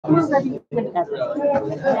We're ready whenever.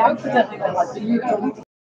 I accidentally like you.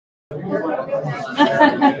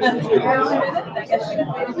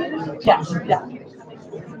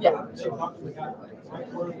 Yeah.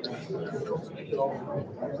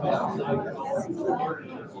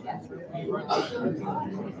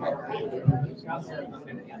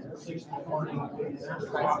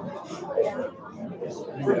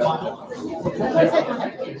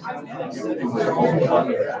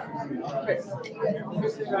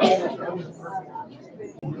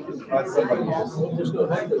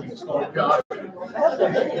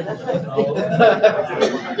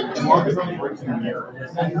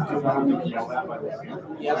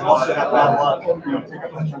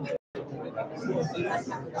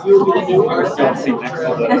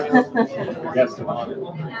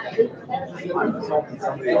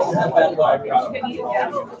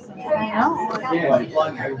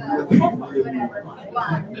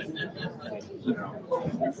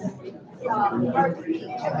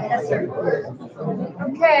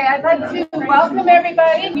 Okay, I'd like to welcome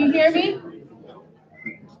everybody. Can you hear me?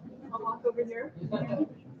 I'll walk over here.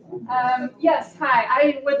 Yes, hi.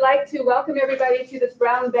 I would like to welcome everybody to this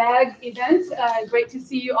brown bag event. Great to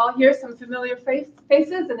see you all here, some familiar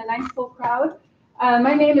faces and a nice full crowd.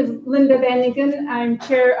 My name is Linda Van Ingen. I'm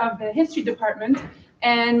chair of the history department,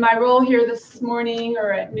 and my role here this morning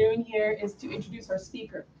or at noon here is to introduce our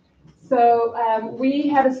speaker. So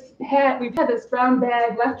we've had this brown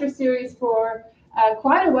bag lecture series for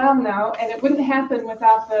quite a while now, and it wouldn't happen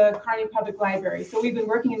without the Kearney Public Library. So we've been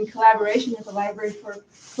working in collaboration with the library for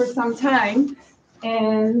some time,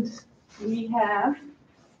 and we have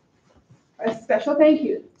a special thank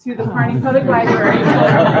you to the Kearney Public Library for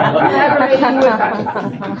collaborating with us.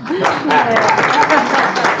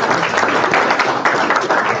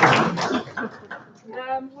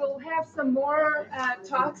 We'll have some more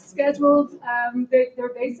talks scheduled.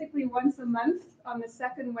 They're basically once a month on the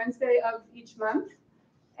second Wednesday of each month.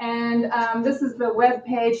 And this is the web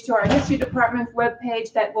page to our history department web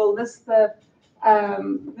page that will list the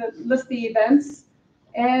events.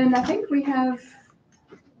 And I think we have,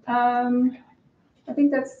 I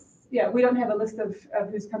think that's, yeah, we don't have a list of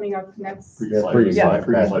who's coming up next. Previous slide.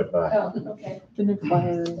 Oh, okay. The new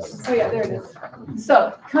flyers. Oh, yeah, there it is.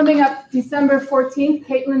 So, coming up December 14th,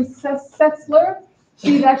 Caitlin Setzler.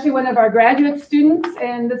 She's actually one of our graduate students,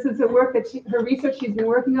 and this is the work that her research she's been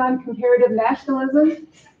working on, comparative nationalism.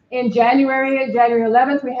 In January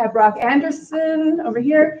 11th, we have Brock Anderson over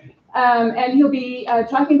here, and he'll be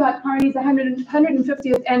talking about Kearney's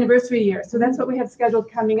 150th anniversary year. So that's what we have scheduled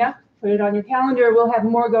coming up. Put it on your calendar. We'll have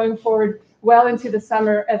more going forward well into the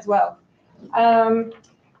summer as well.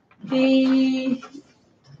 The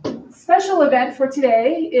special event for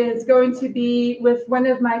today is going to be with one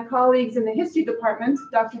of my colleagues in the history department,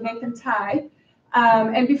 Dr. Nathan Ty.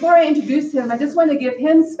 And before I introduce him, I just want to give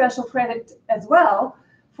him special credit as well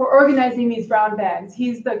for organizing these brown bags.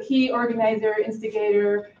 He's the key organizer,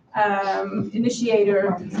 instigator,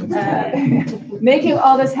 initiator, making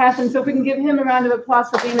all this happen. So if we can give him a round of applause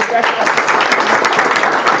for being the director.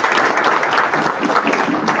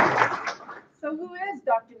 So who is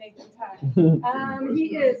Dr. Nathan Ty?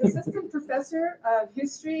 He is assistant professor of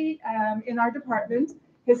history in our department.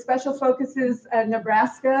 His special focus is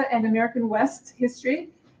Nebraska and American West history.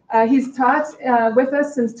 He's taught with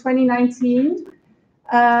us since 2019.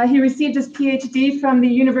 He received his Ph.D. from the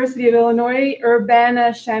University of Illinois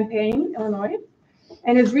Urbana-Champaign, Illinois.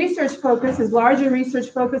 And his research focus, his larger research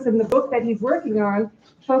focus in the book that he's working on,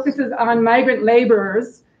 focuses on migrant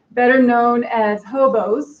laborers, better known as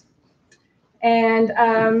hobos. And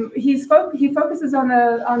he focuses on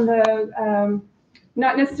the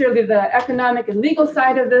not necessarily the economic and legal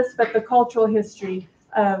side of this, but the cultural history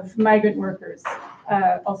of migrant workers,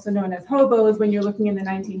 also known as hobos when you're looking in the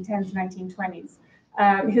 1910s, 1920s.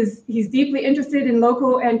 He's deeply interested in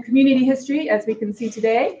local and community history, as we can see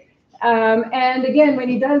today. And again, when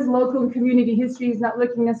he does local and community history, he's not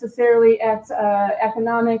looking necessarily at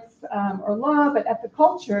economics or law, but at the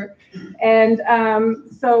culture. And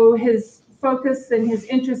so his focus and his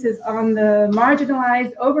interest is on the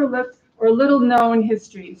marginalized, overlooked, or little-known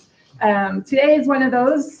histories. Today is one of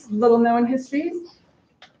those little-known histories.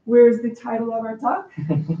 Where's the title of our talk?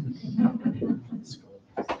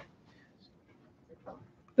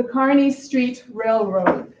 The Kearney Street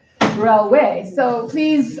Railway. So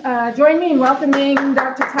please join me in welcoming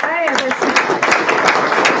Dr. Ty as our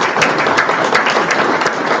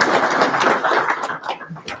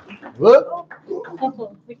Whoop.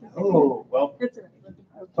 Oh, well,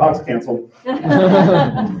 talk's canceled.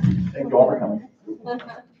 Thank you all for coming.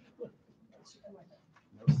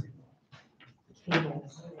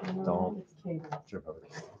 Don't trip over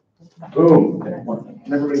this. Boom. Okay, wonderful.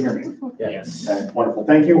 Can everybody hear me? Yes. Okay, wonderful.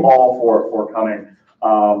 Thank you all for coming.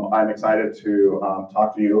 I'm excited to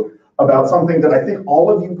talk to you about something that I think all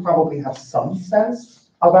of you probably have some sense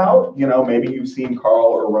about. You know, maybe you've seen Carl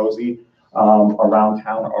or Rosie around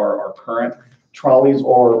town, our current trolleys,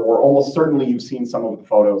 or almost certainly you've seen some of the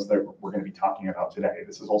photos that we're going to be talking about today.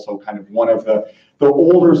 This is also kind of one of the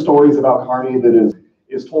older stories about Kearney that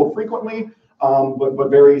is told frequently, but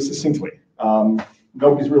very succinctly.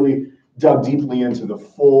 Nobody's really dug deeply into the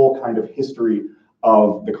full kind of history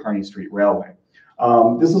of the Kearney Street Railway.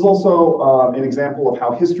 This is also an example of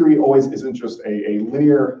how history always isn't just a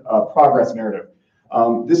linear progress narrative.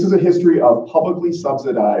 This is a history of publicly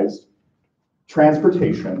subsidized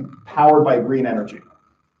transportation powered by green energy.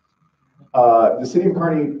 The city of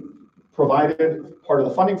Kearney provided part of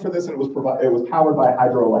the funding for this, and it was powered by a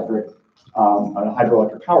hydroelectric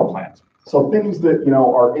power plant. So things that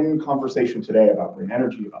are in conversation today about green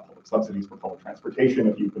energy, about public subsidies for public transportation,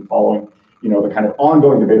 if you've been following the kind of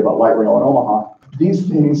ongoing debate about light rail in Omaha, these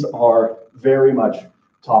things are very much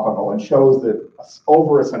topical and shows that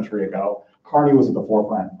over a century ago, Kearney was at the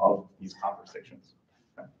forefront of these conversations.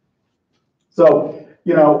 Okay. So,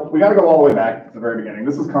 we got to go all the way back to the very beginning.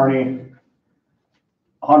 This is Kearney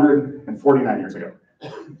 149 years ago.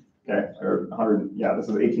 Okay, or 100, yeah, this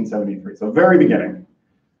is 1873. So very beginning.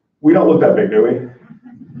 We don't look that big, do we?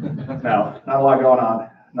 No, not a lot going on,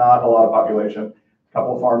 not a lot of population, a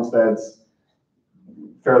couple of farmsteads,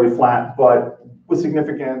 fairly flat, but with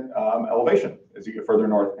significant elevation as you get further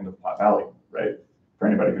north into the Platte Valley, right? For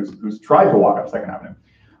anybody who's tried to walk up 2nd Avenue,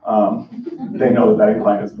 they know that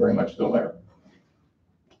incline is very much still there.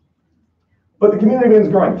 But the community begins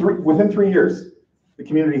growing. Within 3 years, the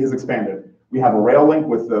community has expanded. We have a rail link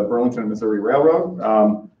with the Burlington and Missouri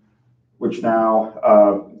Railroad, which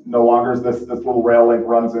now no longer is this little rail link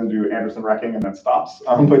runs into Anderson Wrecking and then stops,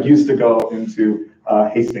 but used to go into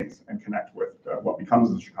Hastings and connect with what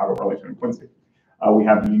becomes the Chicago, Burlington, and Quincy. We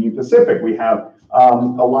have the Union Pacific. We have a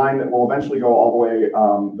line that will eventually go all the way,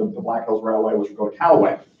 the Black Hills Railway, which will go to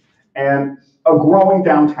Callaway, and a growing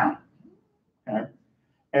downtown. Okay?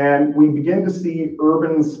 And we begin to see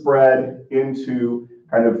urban spread into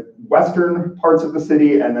kind of western parts of the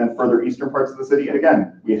city and then further eastern parts of the city. And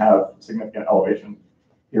again, we have significant elevation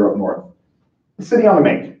here up north. The city on the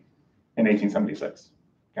make in 1876.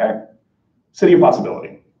 Okay? City of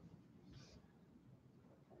possibility.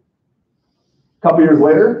 A couple years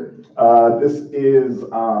later, this is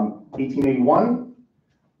 1881.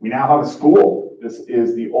 We now have a school. This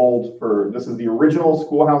is the original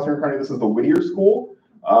schoolhouse here in Kearney. This is the Whittier School,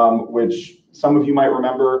 which some of you might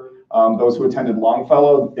remember. Those who attended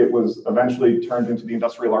Longfellow, it was eventually turned into the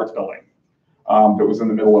Industrial Arts Building that was in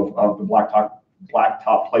the middle of the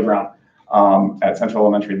blacktop playground at Central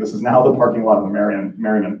Elementary. This is now the parking lot of the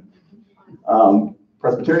Merriman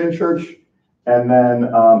Presbyterian Church. And then,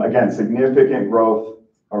 again, significant growth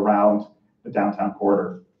around the downtown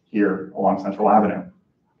corridor here along Central Avenue.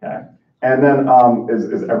 Okay, and then,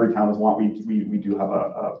 as every town is want, we do have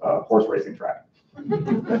a horse racing track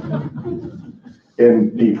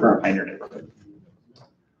in the current Pioneer neighborhood.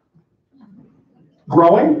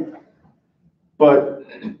 Growing, but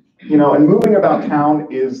and moving about town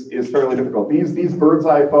is fairly difficult. These bird's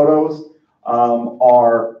eye photos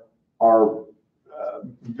are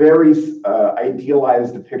very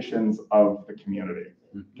idealized depictions of the community.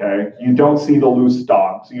 Okay, you don't see the loose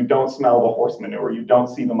dogs, you don't smell the horse manure, you don't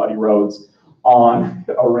see the muddy roads on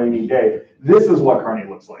a rainy day. This is what Kearney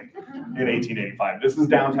looks like in 1885. This is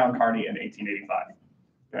downtown Kearney in 1885.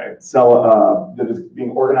 Okay, so that is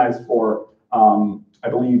being organized for I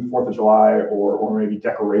believe 4th of July or maybe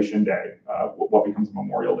Decoration Day, what becomes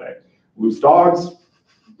Memorial Day. Loose dogs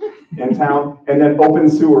in town, and then open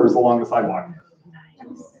sewers along the sidewalk.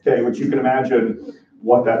 Okay, which you can imagine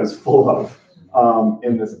what that is full of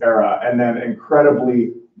in this era, and then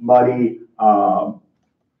incredibly muddy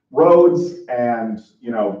roads, and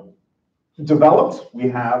developed. We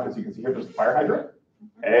have, as you can see here, there's a fire hydrant.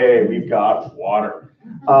 Hey, we've got water,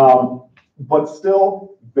 but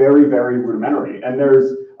still very, very rudimentary. And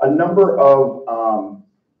there's a number of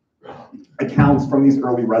accounts from these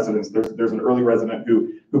early residents. There's an early resident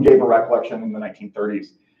who gave a recollection in the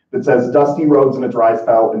 1930s that says, "Dusty roads in a dry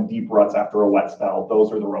spell and deep ruts after a wet spell.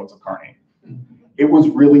 Those are the roads of Kearney." It was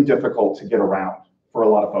really difficult to get around for a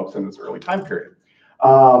lot of folks in this early time period.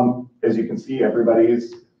 As you can see,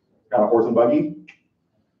 everybody's got a horse and buggy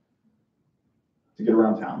to get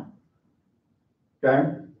around town.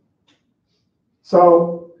 Okay?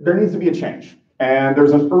 So there needs to be a change. And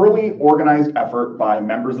there's an early organized effort by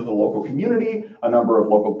members of the local community, a number of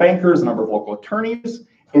local bankers, a number of local attorneys,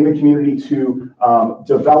 in the community to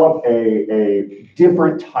develop a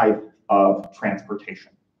different type of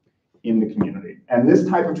transportation in the community. And this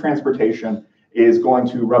type of transportation is going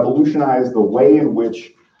to revolutionize the way in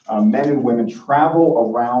which men and women travel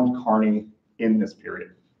around Kearney in this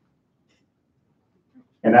period.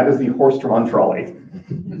 And that is the horse-drawn trolley.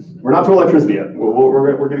 We're not to electricity yet.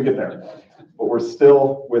 We're going to get there, but we're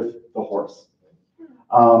still with the horse.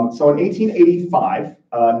 So in 1885,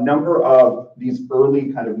 a number of these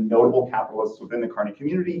early kind of notable capitalists within the Kearney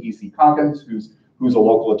community, E.C. Calkins, who's a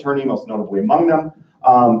local attorney, most notably among them,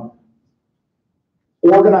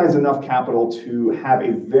 organized enough capital to have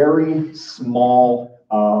a very small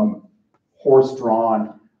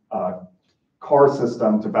horse-drawn car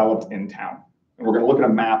system developed in town. And we're going to look at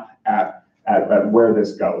a map at where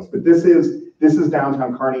this goes. But this is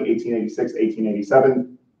downtown Kearney, 1886,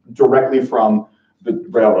 1887, directly from the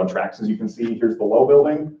railroad tracks. As you can see, here's the Low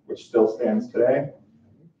Building, which still stands today.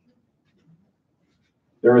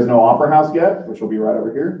 There is no Opera House yet, which will be right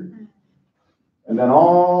over here. And then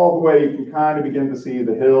all the way, you can kind of begin to see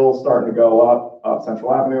the hill starting to go up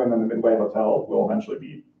Central Avenue, and then the Midway Hotel will eventually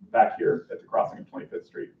be back here at the crossing of 25th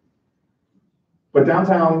Street. But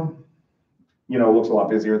downtown, looks a lot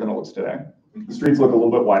busier than it looks today. The streets look a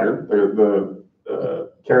little bit wider.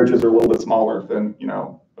 The carriages are a little bit smaller than,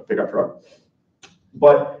 a pickup truck.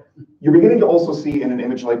 But you're beginning to also see in an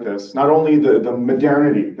image like this, not only the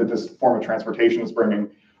modernity that this form of transportation is bringing,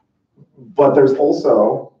 but there's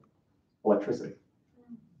also electricity.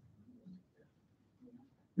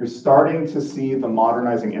 You're starting to see the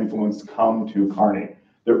modernizing influence come to Kearney,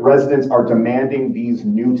 that residents are demanding these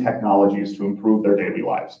new technologies to improve their daily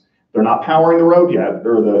lives. They're not powering the road yet,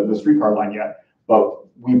 or the streetcar line yet, but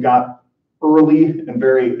we've got early and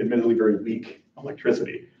admittedly very weak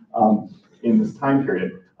electricity in this time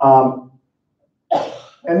period.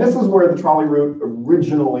 And this is where the trolley route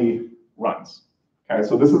originally runs. Okay,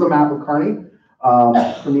 so this is a map of Kearney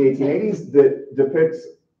from the 1880s that depicts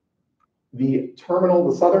the terminal,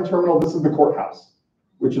 the southern terminal. This is the courthouse,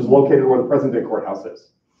 which is located where the present day courthouse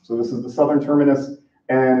is. So this is the southern terminus,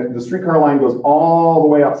 and the streetcar line goes all the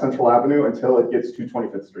way up Central Avenue until it gets to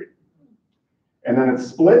 25th Street. And then it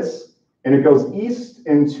splits, and it goes east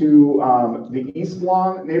into the East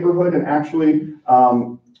Lawn neighborhood, and actually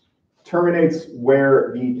terminates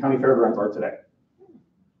where the county fairgrounds are today.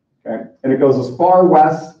 Okay, and it goes as far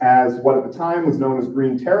west as what at the time was known as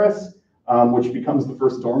Green Terrace, which becomes the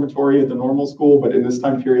first dormitory at the normal school, but in this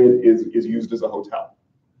time period is used as a hotel.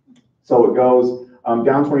 So it goes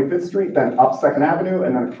down 25th Street, then up 2nd Avenue,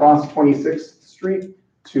 and then across 26th Street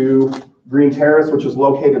to Green Terrace, which is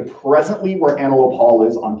located presently where Antelope Hall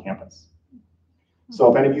is on campus.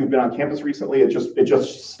 So if any of you have been on campus recently, it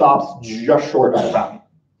just stops just short of the fountain.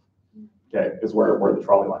 Okay, is where the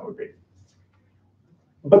trolley line would be.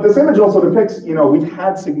 But this image also depicts, we've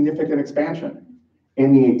had significant expansion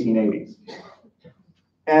in the 1880s.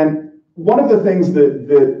 And one of the things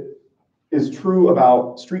that is true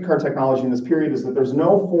about streetcar technology in this period is that there's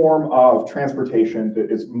no form of transportation that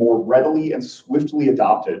is more readily and swiftly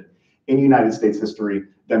adopted in United States history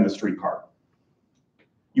than the streetcar.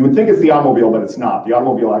 You would think it's the automobile, but it's not. The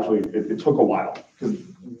automobile actually, it took a while, because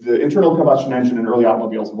the internal combustion engine in early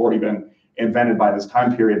automobiles have already been invented by this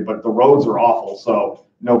time period, but the roads are awful, so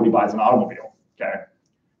nobody buys an automobile, okay?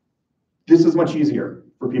 This is much easier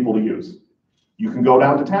for people to use. You can go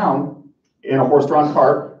down to town in a horse-drawn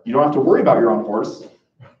cart. You don't have to worry about your own horse.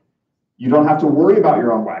 You don't have to worry about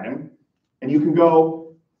your own wagon, and you can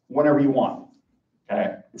go whenever you want,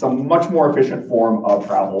 okay? It's a much more efficient form of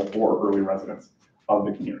travel for early residents of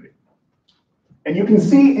the community. And you can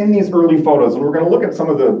see in these early photos, and we're going to look at some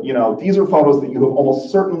of the, these are photos that you have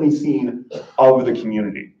almost certainly seen of the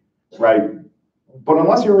community, right? But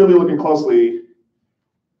unless you're really looking closely,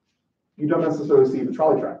 you don't necessarily see the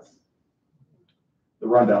trolley tracks. The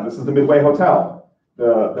rundown. This is the Midway Hotel,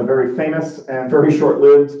 the very famous and very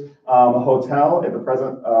short-lived hotel at the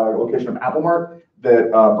present location of Apple Mart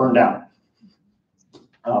that burned down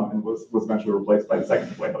and was eventually replaced by the second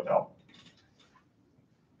Midway Hotel.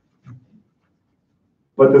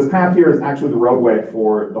 But this path here is actually the roadway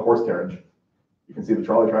for the horse carriage. You can see the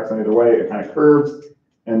trolley tracks on either way. It kind of curves,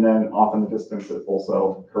 and then off in the distance, it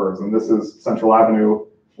also curves. And this is Central Avenue,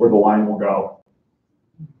 where the line will go.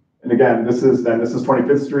 And again, this is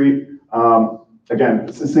 25th Street. Again,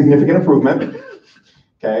 it's a significant improvement,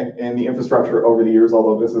 okay, in the infrastructure over the years.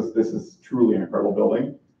 Although this is truly an incredible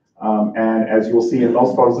building. And as you will see in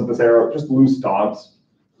most photos of this era, just loose dogs,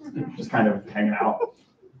 just kind of hanging out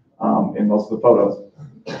in most of the photos.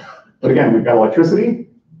 But again, we've got electricity,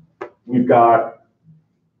 we've got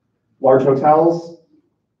large hotels.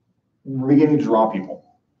 We're beginning to draw people.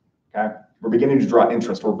 Okay, we're beginning to draw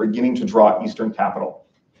interest. We're beginning to draw Eastern capital.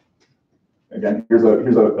 Again, here's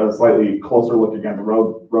a slightly closer look again. The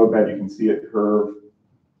road bed, you can see it curve.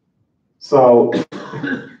 So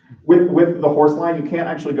with the horse line, you can't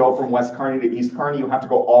actually go from West Kearney to East Kearney. You have to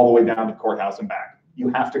go all the way down to Courthouse and back. You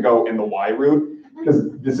have to go in the Y route because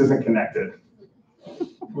this isn't connected,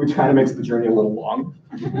 which kind of makes the journey a little long.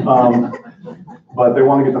 But they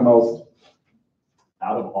want to get the most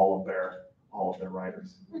out of all of their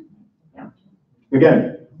riders. Yeah.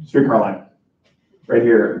 Again, streetcar line right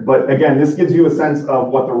here. But again, this gives you a sense of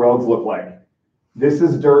what the roads look like. This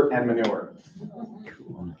is dirt and manure.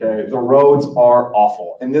 Okay, the roads are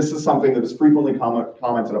awful, and this is something that is frequently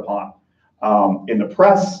commented upon in the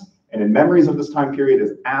press and in memories of this time period.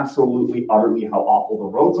 Is absolutely, utterly how awful the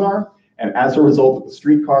roads are, and as a result, the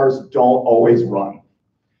streetcars don't always run.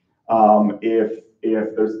 If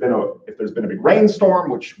there's been a big rainstorm,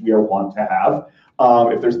 which we are wont to have,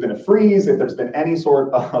 if there's been a freeze, if there's been any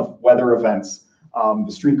sort of weather events,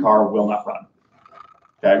 the streetcar will not run.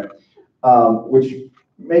 Okay, which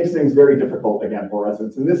makes things very difficult again for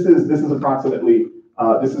residents. And this is approximately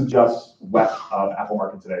this is just west of Apple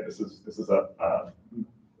Market today. This is a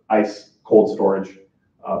ice cold storage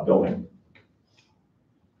building.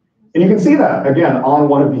 And you can see that again on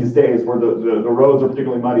one of these days where the roads are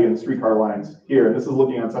particularly muddy and the streetcar lines here. This is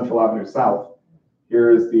looking on Central Avenue South.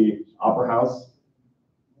 Here is the Opera House,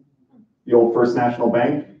 the old First National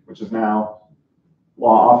Bank, which is now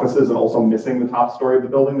law offices and also missing the top story of the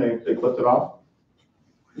building. They clipped it off.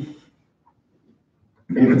 And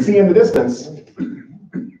you can see in the distance,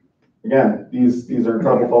 again, these are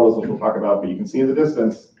incredible photos which we'll talk about, but you can see in the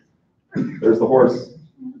distance, there's the horse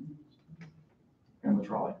and the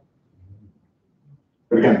trolley.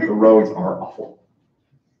 But again, the roads are awful.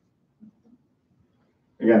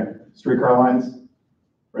 Again, streetcar lines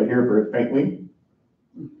right here very faintly.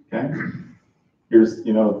 Okay. Here's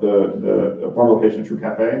the former location True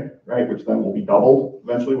Cafe, right, which then will be doubled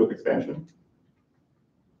eventually with expansion.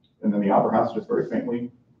 And then the Opera House just very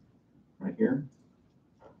faintly right here.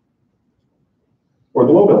 Or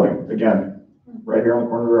the low building, again, right here on the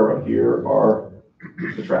corner of the railroad. Here are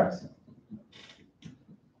the tracks.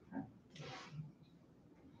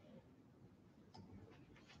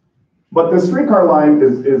 But the streetcar line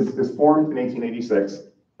is formed in 1886,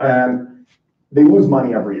 and they lose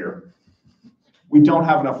money every year. We don't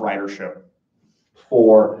have enough ridership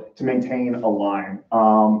to maintain a line.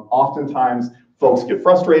 Oftentimes, folks get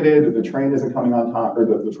frustrated, the train isn't coming on time, or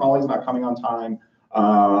the trolley's not coming on time.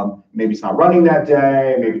 Maybe it's not running that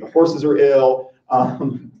day, maybe the horses are ill.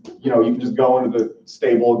 You can just go into the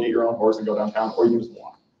stable, get your own horse and go downtown, or you can just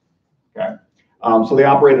walk, okay? So they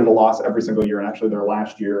operated a loss every single year, and actually their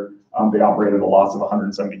last year, they operated a loss of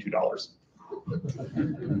 $172.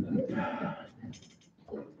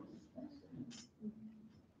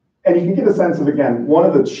 And you can get a sense of, again, one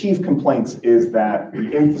of the chief complaints is that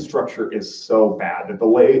the infrastructure is so bad that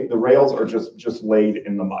the rails are just laid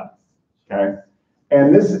in the mud, okay?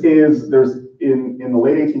 And this is, in the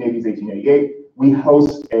late 1880s, 1888, we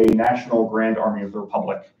host a National Grand Army of the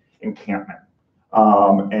Republic encampment.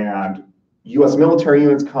 And US military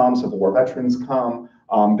units come, Civil War veterans come.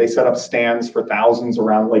 They set up stands for thousands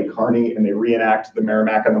around Lake Kearney, and they reenact the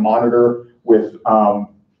Merrimack and the Monitor with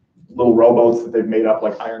little rowboats that they've made up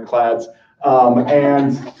like ironclads.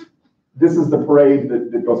 And this is the parade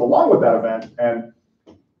that goes along with that event. And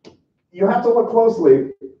you have to look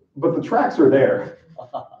closely, but the tracks are there.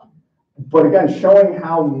 But again, showing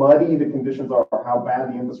how muddy the conditions are, how bad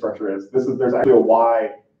the infrastructure is. There's actually a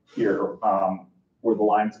Y here where the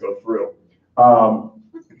lines go through.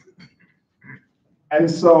 And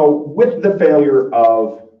so with the failure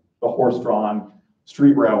of the horse-drawn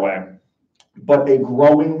street railway, but a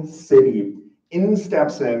growing city, in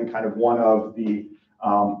steps in kind of one of the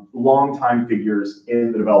longtime figures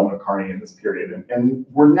in the development of Kearney in this period. And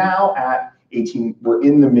we're now we're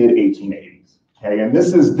in the mid-1880s, okay? And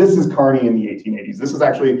this is Kearney in the 1880s. This is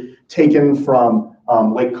actually taken from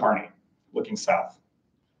Lake Kearney, looking south,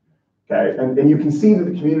 okay? And you can see that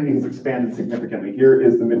the community has expanded significantly. Here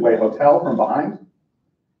is the Midway Hotel from behind.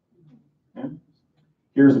 Okay.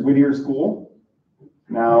 Here's Whittier School.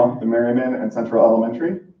 Now the Merriman and Central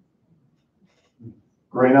Elementary.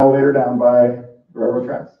 Grain elevator down by the railroad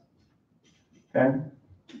tracks. Okay.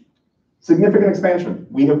 Significant expansion.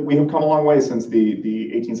 We have come a long way since the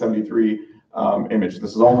 1873 image.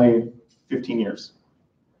 This is only 15 years.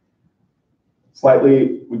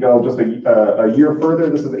 Slightly, we go just a year further.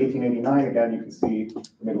 This is 1889. Again, you can see the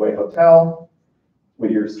Midway Hotel,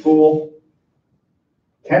 Whittier School,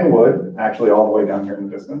 Kenwood, actually all the way down here in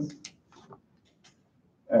the distance.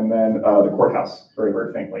 And then the courthouse, very,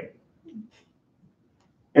 very faintly.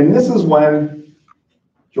 And this is when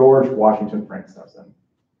George Washington Frank steps in.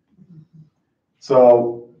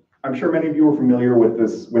 So I'm sure many of you are familiar with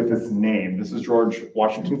this name. This is George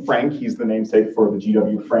Washington Frank. He's the namesake for the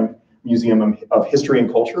G.W. Frank Museum of History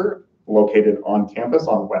and Culture, located on campus,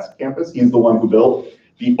 on West Campus. He's the one who built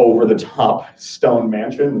the over-the-top stone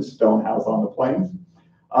mansion, the stone house on the plains.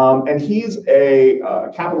 And he's a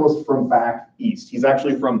capitalist from back east. He's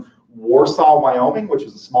actually from Warsaw, Wyoming, which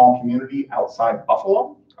is a small community outside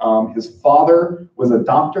Buffalo. His father was a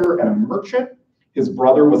doctor and a merchant. His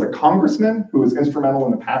brother was a congressman who was instrumental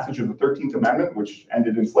in the passage of the 13th Amendment, which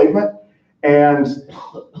ended enslavement. And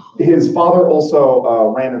his father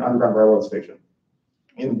also ran an underground railroad station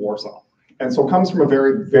in Warsaw. And so comes from a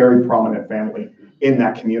very, very prominent family in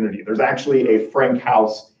that community. There's actually a Frank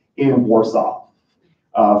house in Warsaw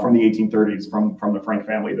from the 1830s from the Frank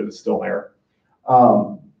family that is still there.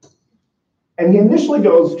 And he initially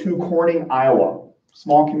goes to Kearney, Iowa,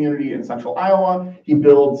 small community in central Iowa. He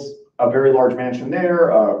builds a very large mansion there,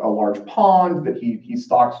 a large pond that he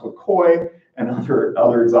stocks with koi and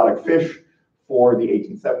other exotic fish for the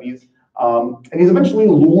 1870s. And he's eventually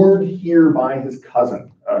lured here by his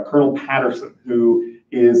cousin, Colonel Patterson, who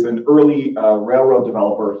is an early railroad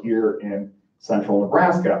developer here in central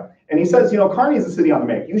Nebraska. And he says, you know, Kearney is a city on the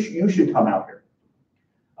make. You should come out here.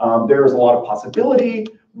 There's a lot of possibility.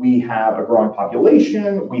 We have a growing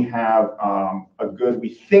population. We have a good, we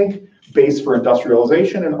think, base for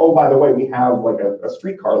industrialization. And oh, by the way, we have like a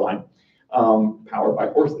streetcar line powered by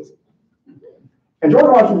horses. And George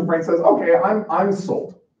Washington Frank says, okay, I'm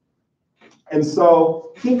sold. And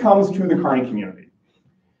so he comes to the Kearney community.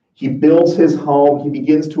 He builds his home. He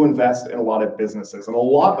begins to invest in a lot of businesses. And a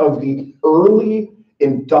lot of the early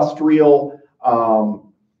industrial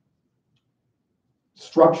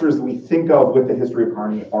structures that we think of with the history of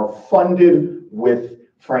Kearney are funded with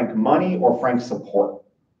Frank money or Frank support.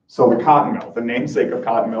 So the cotton mill, the namesake of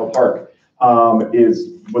Cotton Mill Park,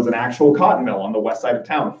 was an actual cotton mill on the west side of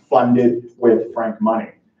town, funded with Frank money.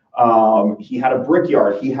 He had a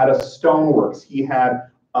brickyard, he had a stoneworks, he had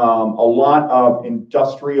a lot of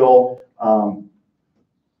industrial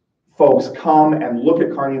folks come and look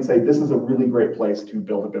at Kearney and say, this is a really great place to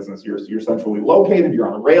build a business. You're centrally located, you're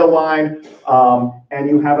on a rail line, and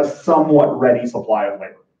you have a somewhat ready supply of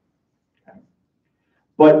labor. Okay.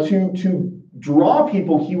 But to draw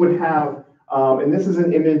people, he would have, and this is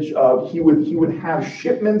an image of, he would have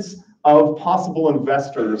shipments of possible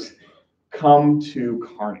investors come to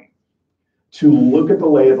Kearney to look at the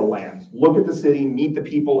lay of the land, look at the city, meet the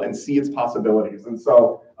people, and see its possibilities. And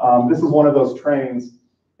so this is one of those trains,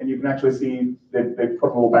 and you can actually see they put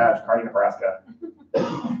a little badge, Kearney, Nebraska,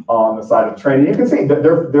 on the side of the train. And you can see that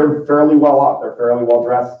they're fairly well off. They're fairly well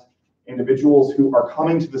dressed individuals who are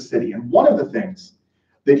coming to the city. And one of the things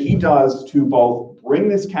that he does to both bring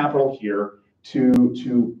this capital here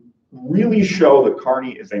to really show that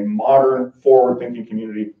Kearney is a modern, forward-thinking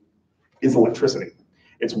community is electricity.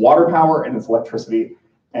 It's water power and it's electricity.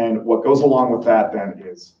 And what goes along with that then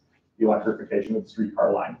is the electrification of the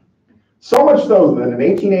streetcar line. So much so that in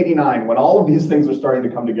 1889, when all of these things are starting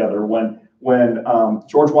to come together, when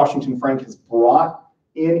George Washington Frank has brought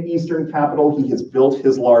in Eastern capital, he has built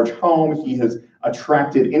his large home, he has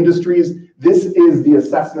attracted industries. This is the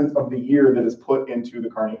assessment of the year that is put into the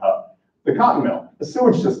Kearney hub. The cotton mill, a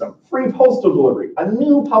sewage system, free postal delivery, a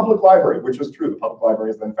new public library, which was true. The public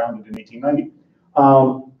library has been founded in 1890.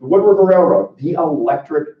 The Wood River Railroad, the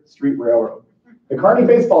electric street railroad, the Kearney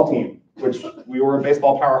baseball team, which we were a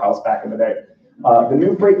baseball powerhouse back in the day, the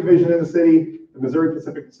new freight division in the city, the Missouri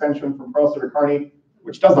Pacific extension from Prosser to Kearney,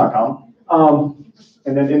 which does not count,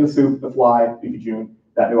 and then in the soup, the Fly, Beefy June,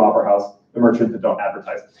 that new opera house, the merchant that don't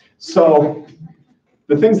advertise. So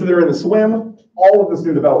the things that are in the swim, all of this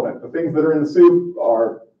new development, the things that are in the soup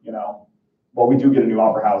are, you know, well, we do get a new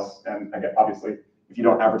opera house, and again, obviously, if you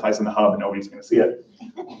don't advertise in the hub, nobody's going to see it.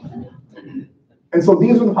 And so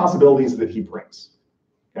these are the possibilities that he brings.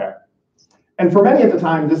 Okay, and for many at the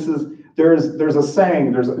time, there's a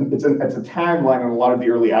saying, it's a tagline in a lot of the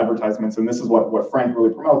early advertisements, and this is what Frank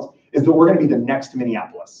really promotes, is that we're going to be the next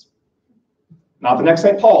Minneapolis, not the next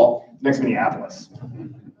St. Paul, next Minneapolis,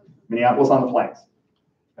 Minneapolis on the plains.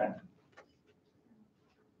 Okay.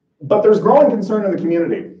 But there's growing concern in the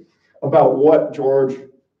community about what George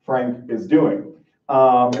Frank is doing.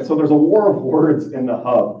 And so there's a war of words in the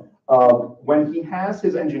hub when he has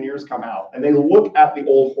his engineers come out and they look at the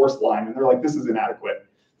old horse line and they're like, this is inadequate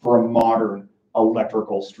for a modern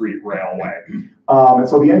electrical street railway. And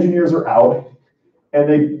so the engineers are out and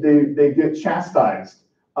they get chastised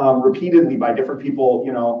repeatedly by different people,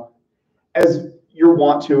 you know, as you're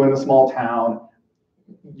wont to in a small town.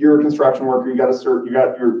 you're a construction worker, you got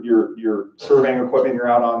your surveying equipment, you're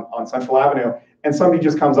out on Central Avenue, and somebody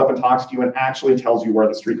just comes up and talks to you and actually tells you where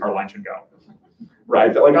the streetcar line should go,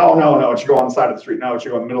 right? They're like, oh, no, it should go on the side of the street. No, it should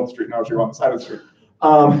go in the middle of the street. No, it should go on the side of the street.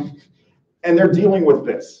 And they're dealing with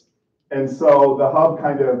this. And so the hub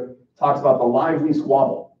kind of talks about the lively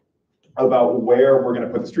squabble about where we're going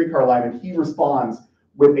to put the streetcar line, and he responds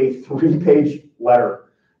with a 3-page letter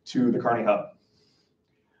to the Kearney hub,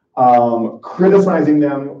 criticizing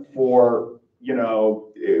them for,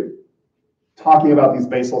 talking about these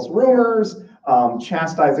baseless rumors,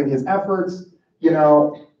 chastising his efforts,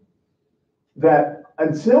 that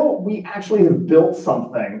until we actually have built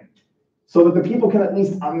something so that the people can at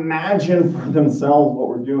least imagine for themselves what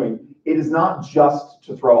we're doing, it is not just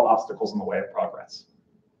to throw obstacles in the way of progress.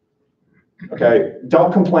 Okay,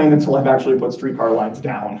 don't complain until I've actually put streetcar lines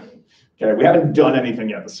down. Okay, we haven't done anything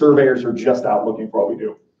yet. The surveyors are just out looking for what we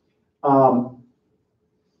do.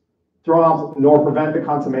 Throw out nor prevent the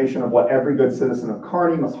consummation of what every good citizen of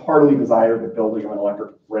Kearney must heartily desire, the building of an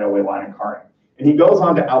electric railway line in Kearney. And he goes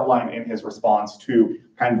on to outline in his response to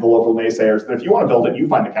kind of the local naysayers that if you want to build it, you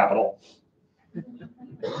find the capital.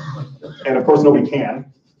 And of course, nobody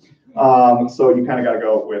can. So you kind of got to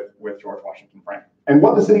go with George Washington Frank. And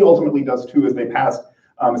what the city ultimately does too is they pass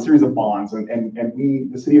a series of bonds, and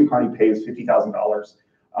the city of Kearney pays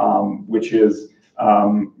 $50,000, which is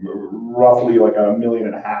roughly like $1.5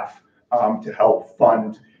 million to help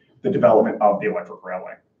fund the development of the electric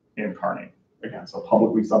railway in Kearney. Again, so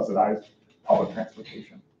publicly subsidized public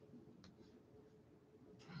transportation.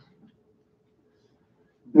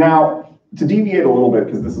 Now, to deviate a little bit,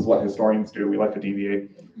 because this is what historians do, we like to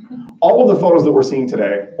deviate. All of the photos that we're seeing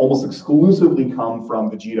today almost exclusively come from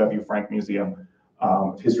the G.W. Frank Museum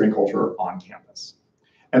of History and Culture on campus.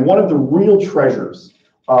 And one of the real treasures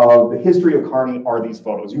of the history of Kearney are these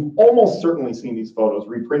photos. You've almost certainly seen these photos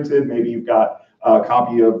reprinted. Maybe you've got a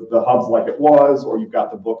copy of the Hubs Like It Was, or you've got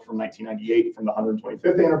the book from 1998 from the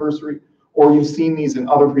 125th anniversary, or you've seen these in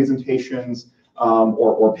other presentations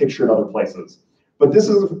or pictured other places. But this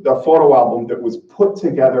is a photo album that was put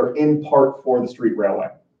together in part for the street railway.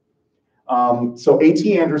 So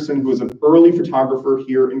A.T. Anderson, who was an early photographer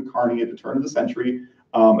here in Kearney at the turn of the century,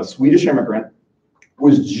 a Swedish immigrant,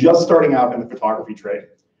 was just starting out in the photography trade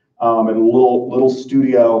at a little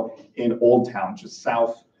studio in Old Town, just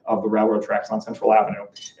south of the railroad tracks on Central Avenue.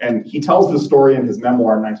 And he tells this story in his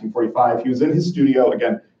memoir in 1945. He was in his studio,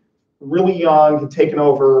 again, really young, had taken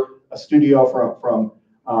over a studio from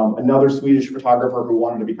another Swedish photographer who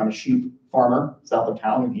wanted to become a sheep farmer south of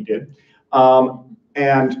town, and he did.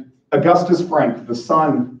 And Augustus Frank, the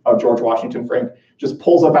son of George Washington Frank, just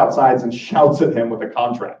pulls up outside and shouts at him with a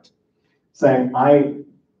contract, saying, I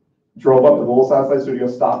drove up to the little Southside studio,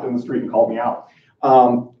 stopped in the street and called me out,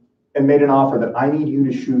 and made an offer that I need you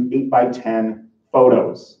to shoot 8x10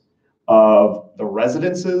 photos of the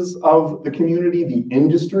residences of the community, the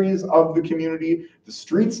industries of the community, the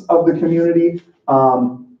streets of the community.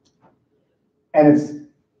 And it's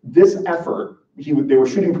this effort, they were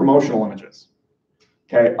shooting promotional images,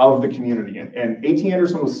 okay, of the community. And A.T.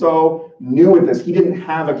 Anderson was so new at this, he didn't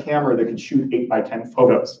have a camera that could shoot 8x10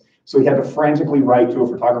 photos. So he had to frantically write to a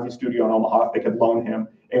photography studio in Omaha if they could loan him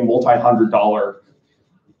a multi-$100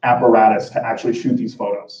 apparatus to actually shoot these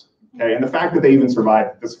photos. Okay, and the fact that they even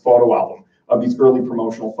survived this photo album of these early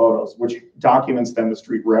promotional photos, which documents then the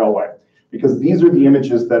street railway, because these are the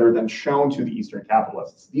images that are then shown to the Eastern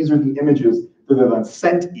capitalists. These are the images that are then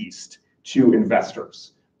sent east to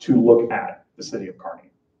investors to look at the city of Kearney.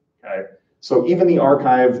 Okay, so even the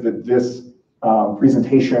archive that this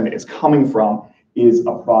presentation is coming from is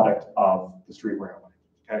a product of the street railway.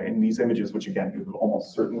 Okay, and these images, which again you've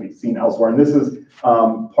almost certainly seen elsewhere, and this is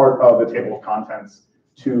part of the table of contents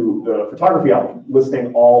to the photography album,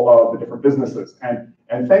 listing all of the different businesses.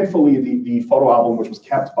 And thankfully, the photo album, which was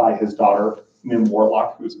kept by his daughter, Mim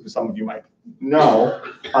Warlock, who some of you might know,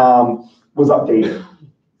 was updated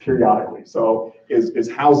periodically. So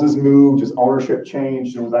his houses moved, his ownership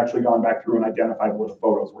changed, and was actually gone back through and identified where the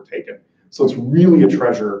photos were taken. So it's really a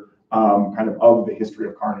treasure kind of the history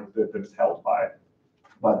of Kearney that is held by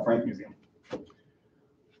the Frank Museum.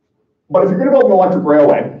 But if you're going to build an electric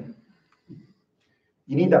railway,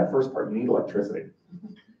 you need that first part. You need electricity,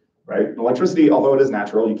 right? Electricity, although it is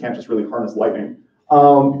natural, you can't just really harness lightning.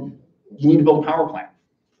 You need to build a power plant.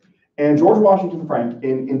 And George Washington Frank,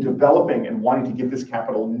 in developing and wanting to get this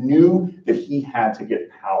capital, knew that he had to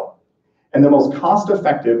get power. And the most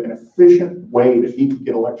cost-effective and efficient way that he could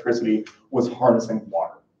get electricity was harnessing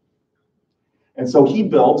water. And so he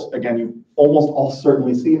built, again, you've almost all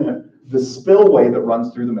certainly seen it, the spillway that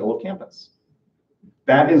runs through the middle of campus.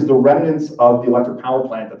 That is the remnants of the electric power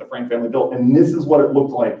plant that the Frank family built. And this is what it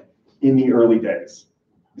looked like in the early days.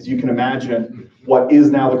 As you can imagine, what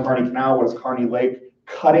is now the Kearney Canal, what is Kearney Lake,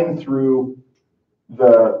 cutting through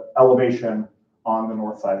the elevation on the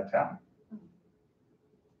north side of town.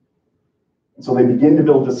 And so they begin to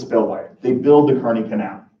build this spillway. They build the Kearney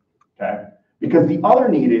Canal, okay? Because the other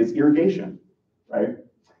need is irrigation, right?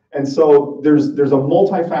 And so there's a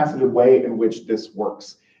multifaceted way in which this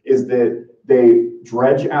works, is that they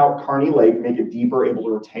dredge out Kearney Lake, make it deeper, able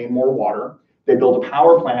to retain more water. They build a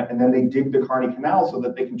power plant, and then they dig the Kearney Canal so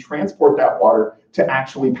that they can transport that water to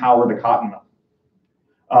actually power the cotton mill.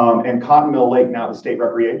 And Cotton Mill Lake, now the state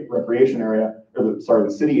recreation area, or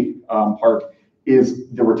the city park, is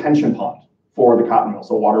the retention pond for the cotton mill.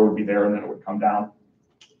 So water would be there, and then it would come down.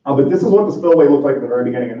 But this is what the spillway looked like at the very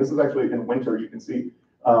beginning, and this is actually in winter. You can see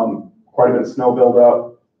quite a bit of snow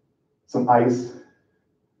buildup, some ice.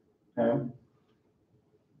 Okay.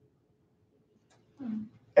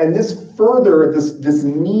 And this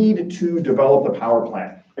need to develop the power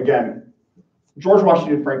plant. Again, George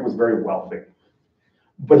Washington Frank was very wealthy,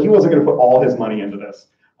 but he wasn't going to put all his money into this.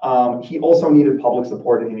 He also needed public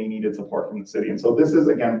support, and he needed support from the city. And so this is,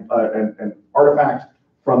 again, an artifact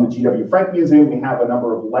from the G.W. Frank Museum. We have a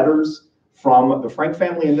number of letters from the Frank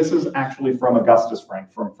family, and this is actually from Augustus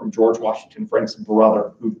Frank, from George Washington Frank's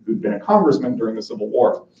brother, who'd been a congressman during the Civil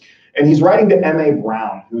War. And he's writing to M.A.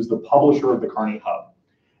 Brown, who's the publisher of the Kearney Hub.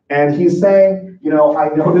 And he's saying, you know,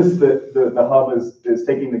 I noticed that the Hub is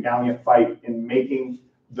taking the gallant fight in making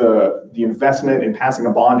the investment in passing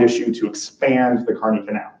a bond issue to expand the Kearney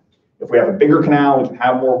Canal. If we have a bigger canal, we can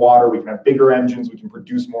have more water, we can have bigger engines, we can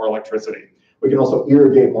produce more electricity. We can also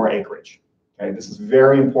irrigate more acreage. Okay, this is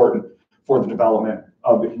very important for the development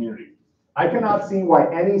of the community. I cannot see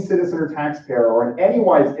why any citizen or taxpayer, or in any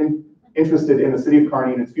wise interested in the city of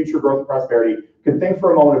Kearney and its future growth and prosperity, could think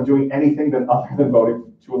for a moment of doing anything other than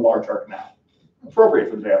voting to enlarge our canal. Appropriate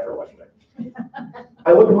for the day after election day.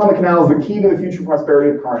 I look upon the canal as the key to the future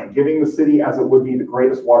prosperity of Kearney, giving the city as it would be the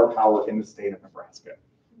greatest water power in the state of Nebraska.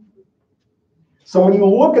 So when you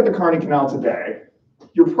look at the Kearney Canal today,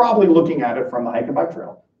 you're probably looking at it from the hike and bike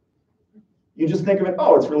trail. You just think of it,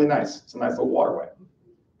 oh, it's really nice. It's a nice little waterway.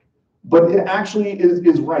 But it actually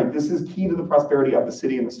is right. This is key to the prosperity of the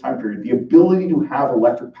city in this time period. The ability to have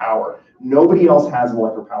electric power. Nobody else has an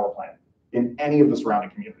electric power plant in any of the surrounding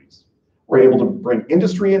communities. We're able to bring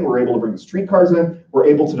industry in. We're able to bring the streetcars in. We're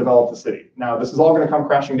able to develop the city. Now, this is all going to come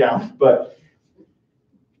crashing down, but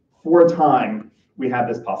for a time, we had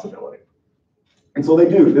this possibility. And so they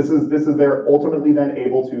do. This is they're ultimately then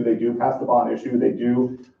able to. They do pass the bond issue. They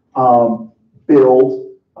do build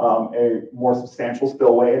a more substantial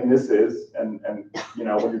spillway, and this is, and you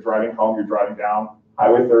know, when you're driving home, you're driving down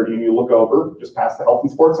Highway 30, and you look over just past the Health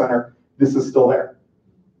and Sports Center. This is still there,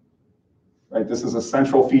 right? This is a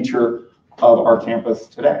central feature of our campus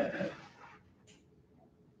today.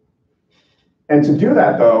 And to do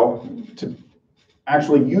that, though, to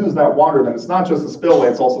actually use that water, then it's not just the spillway;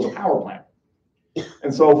 it's also the power plant.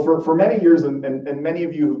 And so for many years, and many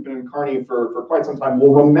of you who've been in Kearney for quite some time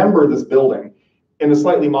will remember this building in a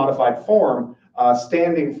slightly modified form,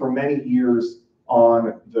 standing for many years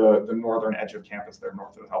on the northern edge of campus there,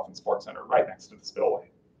 north of the Health and Sports Center, right next to the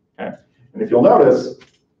spillway. Okay? And if you'll notice,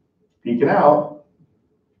 peeking out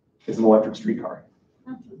is an electric streetcar.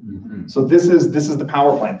 Mm-hmm. So this is the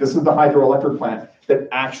power plant. This is the hydroelectric plant that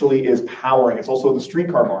actually is powering. It's also the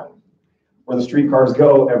streetcar barn, where the streetcars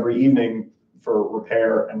go every evening for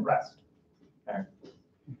repair and rest. Okay?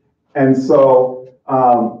 And so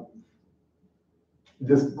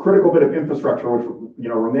this critical bit of infrastructure, which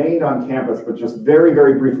remained on campus, but just very,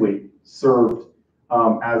 very briefly served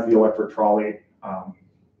as the electric trolley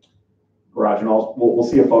garage. And we'll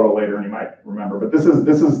see a photo later, and you might remember. But this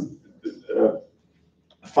is a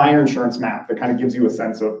fire insurance map that kind of gives you a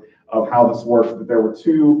sense of how this works. That there were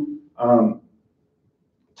two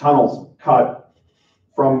tunnels cut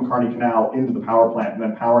from Kearney Canal into the power plant, and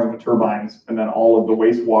then powering the turbines, and then all of the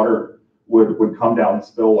wastewater would come down the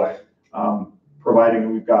spillway.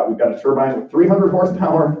 Providing we've got a turbine with 300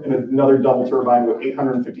 horsepower and another double turbine with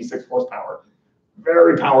 856 horsepower.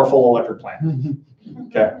 Very powerful electric plant.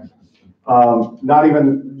 Okay, not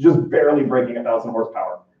even just barely breaking 1,000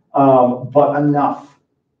 horsepower, but enough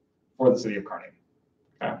for the city of Kearney.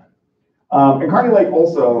 Okay, and Kearney Lake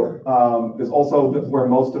also is also where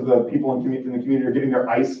most of the people in the community are getting their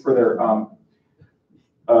ice for their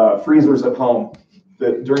freezers at home.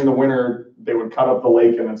 That during the winter, they would cut up the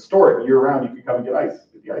lake and then store it year round. You could come and get ice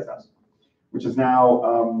at the ice house, which is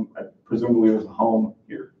now, presumably there's a home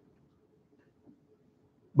here.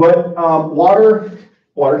 But water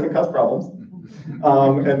can cause problems.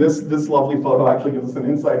 And this lovely photo actually gives us an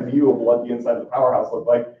inside view of what the inside of the powerhouse looked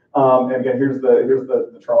like. And again, here's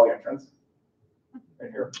the trolley entrance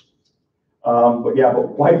right here. But yeah,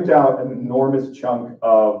 but wiped out an enormous chunk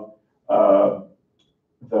of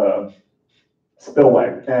the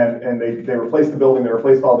spillway, and they replaced the building, they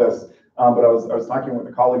replaced all this. But I was talking with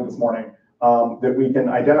a colleague this morning that we can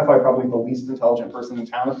identify probably the least intelligent person in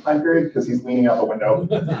town at the time period because he's leaning out the window,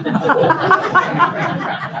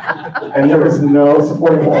 and there is no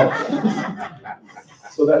supporting wall.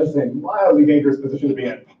 So that is a mildly dangerous position to be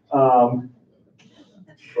in. But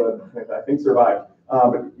I think survived.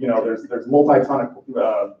 But you know, there's multi-ton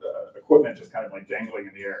equipment just kind of like dangling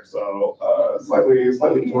in the air. So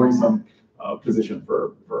slightly worrisome position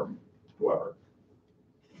for whoever.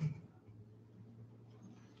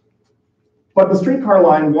 But the streetcar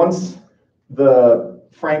line, once the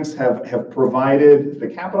Franks have provided the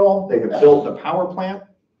capital, they have built the power plant,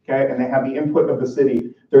 okay, and they have the input of the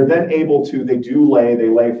city, they're then able to, they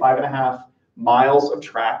lay 5.5 miles of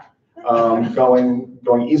track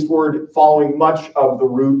going eastward, following much of the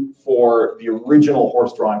route for the original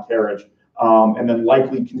horse-drawn carriage, and then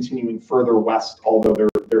likely continuing further west, although there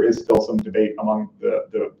is still some debate among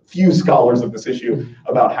the few scholars of this issue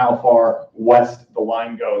about how far west the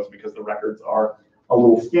line goes, because the records are a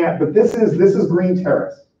little scant. But this is Green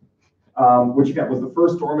Terrace, which again was the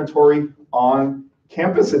first dormitory on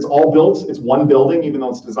campus. It's all built, it's one building, even though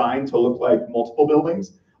it's designed to look like multiple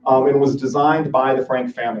buildings. It was designed by the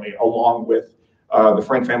Frank family along with the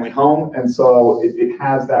Frank family home, and so it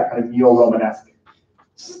has that kind of neo-Romanesque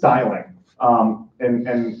styling.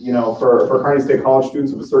 And you know, for Kearney State College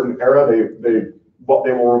students of a certain era, what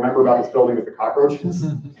they will remember about this building is the cockroaches,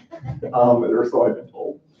 or so I've been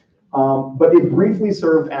told. But it briefly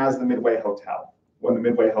served as the Midway Hotel when the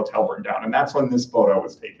Midway Hotel burned down, and that's when this photo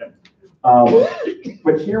was taken.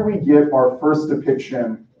 But here we get our first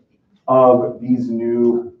depiction of these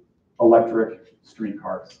new electric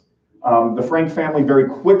streetcars. The Frank family, very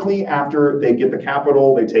quickly after they get the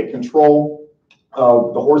capital, they take control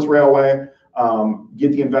of the horse railway,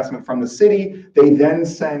 get the investment from the city. They then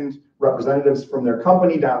send representatives from their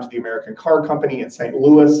company down to the American Car Company in St.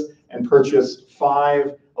 Louis and purchase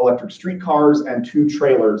 5 electric streetcars and 2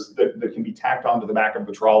 trailers that can be tacked onto the back of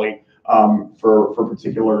the trolley for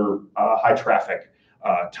particular high traffic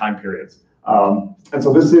time periods. And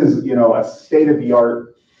so this is, you know, a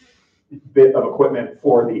state-of-the-art bit of equipment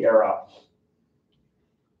for the era.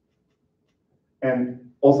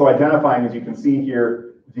 And also identifying, as you can see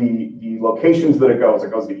here, the locations that it goes.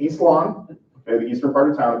 It goes to East Lawn, okay, the eastern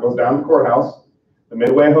part of town. It goes down to the courthouse, the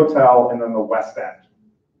Midway Hotel, and then the West End.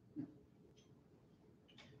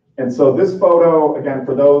 And so this photo, again,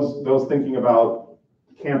 for those thinking about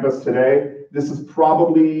campus today, this is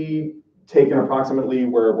probably taken approximately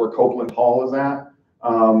where Copeland Hall is at,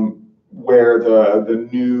 where the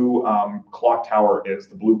new clock tower is,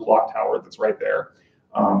 the blue clock tower that's right there,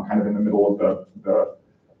 kind of in the middle of the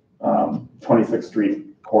 26th Street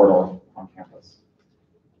corridor on campus.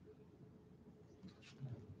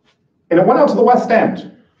 And it went out to the West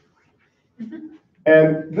End.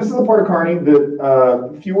 And this is a part of Kearney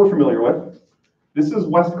that few are familiar with. This is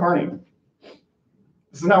West Kearney.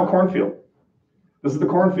 This is now a cornfield. This is the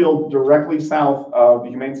cornfield directly south of the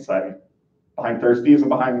Humane Society, behind Thirsties and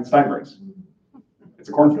behind Steinberg's. It's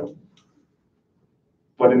a cornfield.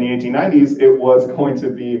 But in the 1890s, it was going to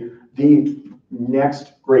be the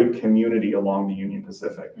next great community along the Union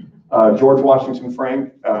Pacific. George Washington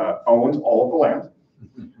Frank owned all of the land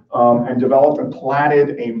and developed and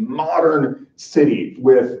platted a modern city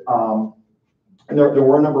with, and there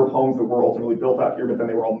were a number of homes that were ultimately built out here, but then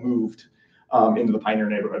they were all moved into the Pioneer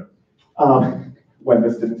neighborhood when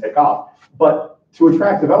this didn't take off. But to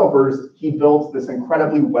attract developers, he built this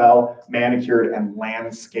incredibly well manicured and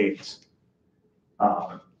landscaped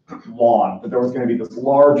lawn. But there was going to be this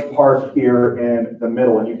large park here in the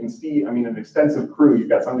middle, and you can see, I mean, an extensive crew. You've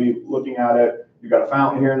got somebody looking at it. You've got a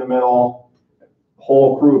fountain here in the middle, a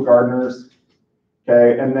whole crew of gardeners.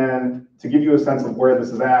 Okay, and then to give you a sense of where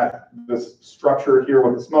this is at, this structure here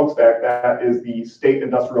with the smokestack, that is the State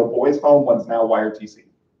Industrial Boys Home, what's now YRTC.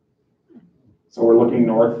 So we're looking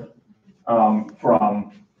north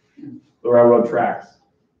from the railroad tracks.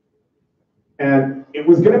 And it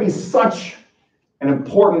was going to be such an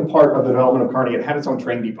important part of the development of Kearney. It had its own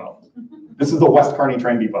train depot. This is the West Kearney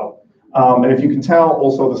train depot. And if you can tell,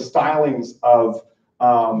 also the stylings of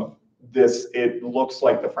this, it looks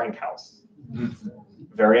like the Frank house.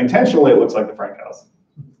 Very intentionally, it looks like the Frank house.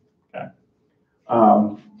 Okay.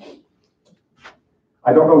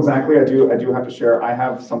 I don't know exactly. I do have to share. I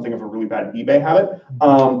have something of a really bad eBay habit.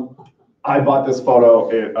 I bought this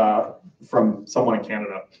photo from someone in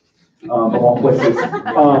Canada, of all places.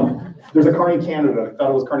 There's a Kearney, Canada. I thought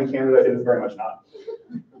it was Kearney, Canada. It is very much not.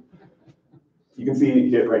 You can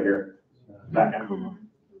see it right here, back end.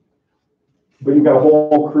 But you've got a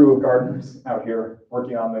whole crew of gardeners out here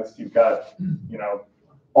working on this. You've got, you know,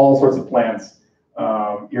 all sorts of plants,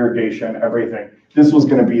 irrigation, everything. This was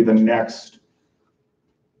going to be the next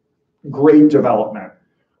great development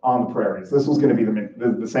on the prairies. This was going to be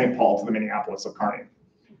the St. Paul to the Minneapolis of Kearney.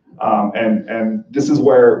 And this is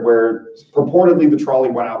where purportedly the trolley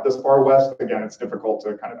went out this far west. Again, it's difficult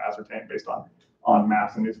to kind of ascertain based on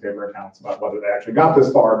maps and newspaper accounts about whether they actually got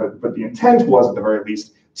this far, but the intent was at the very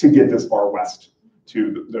least to get this far west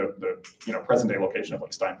to the present day location of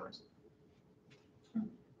like Steinberg's.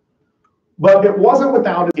 But it wasn't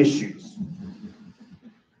without issues.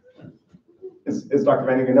 As Dr.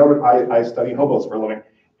 Van Ingen noted, I study hobos for a living.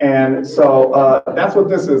 And so that's what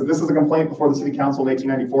this is. This is a complaint before the city council in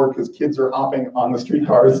 1894 because kids are hopping on the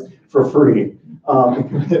streetcars for free.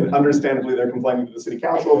 And understandably, they're complaining to the city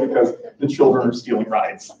council because the children are stealing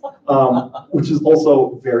rides, which is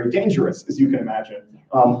also very dangerous, as you can imagine,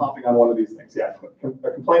 hopping on one of these things. Yeah, a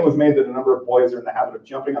complaint was made that a number of boys are in the habit of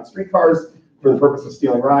jumping on streetcars for the purpose of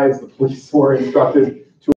stealing rides. The police were instructed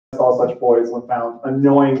to arrest all such boys when found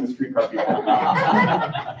annoying the streetcar people.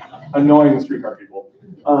 Annoying the streetcar people.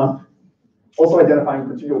 Also identifying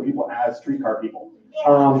particular people as streetcar people.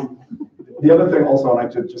 The other thing also,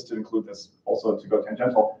 and just to include this also to go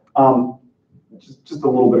tangential, just a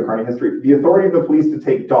little bit of Kearney history. The authority of the police to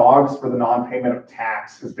take dogs for the non-payment of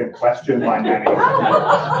tax has been questioned by many.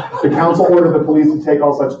 The council ordered the police to take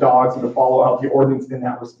all such dogs and to follow out the ordinance in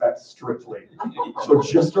that respect strictly. So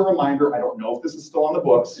just a reminder, I don't know if this is still on the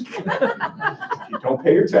books. If you don't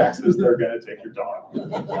pay your taxes, they're gonna take your dog.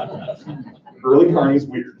 Early Kearney's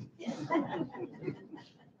weird.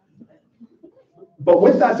 But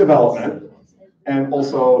with that development, and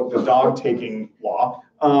also the dog taking law,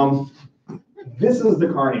 this is the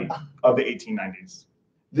Kearney of the 1890s.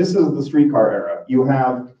 This is the streetcar era. You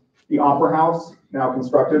have the Opera House, now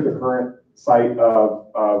constructed, the current site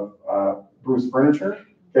of Bruce Furniture.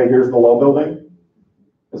 Okay, here's the Low Building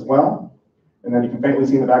as well. And then you can faintly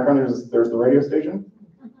see in the background, there's the radio station.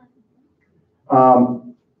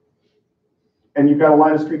 And you've got a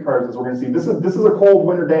line of streetcars, as we're going to see. This is a cold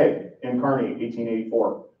winter day in Kearney,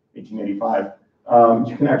 1884, 1885.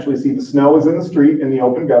 You can actually see the snow is in the street in the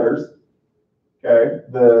open gutters. Okay,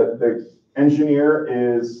 the engineer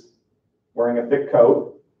is wearing a thick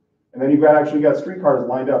coat, and then you've actually got streetcars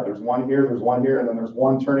lined up. There's one here, and then there's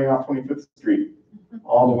one turning off 25th Street,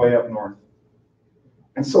 all the way up north.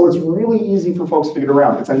 And so it's really easy for folks to get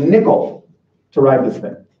around. It's a nickel to ride this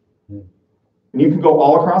thing. And you can go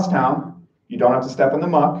all across town. You don't have to step in the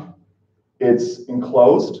muck. It's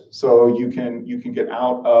enclosed, so you can get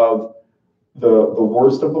out of the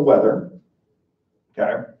worst of the weather.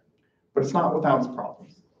 Okay. But it's not without its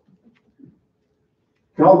problems. You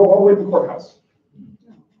can all go all the way to the courthouse.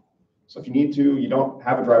 So if you need to, you don't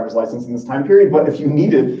have a driver's license in this time period, but if you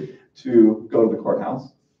needed to go to the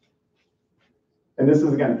courthouse, and this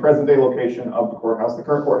is again present day location of the courthouse. The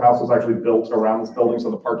current courthouse was actually built around this building,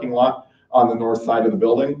 so the parking lot on the north side of the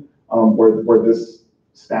building, where this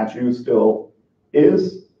statue still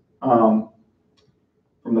is, from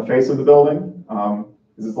the face of the building,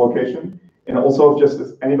 is this location. And also, just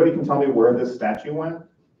if anybody can tell me where this statue went,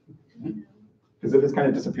 because it has kind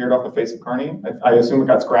of disappeared off the face of Kearney. I assume it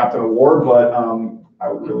got scrapped in a war, but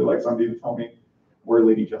I would really like somebody to tell me where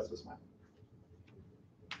Lady Justice went.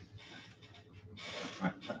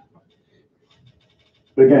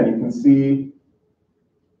 But again, you can see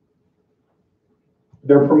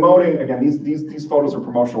they're promoting, again, these photos are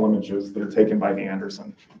promotional images that are taken by the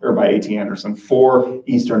Anderson, or by A.T. Anderson for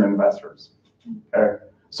Eastern investors. Okay.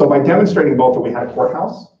 So by demonstrating both that we had a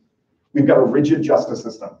courthouse, we've got a rigid justice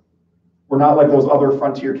system. We're not like those other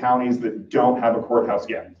frontier counties that don't have a courthouse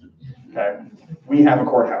yet. Okay. We have a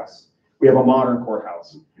courthouse. We have a modern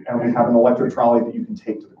courthouse, and we have an electric trolley that you can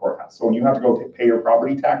take to the courthouse. So when you have to go pay your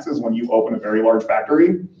property taxes when you open a very large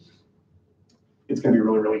factory, it's going to be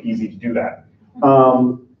really, really easy to do that.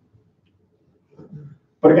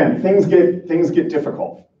 But again, things get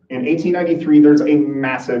difficult. In 1893, there's a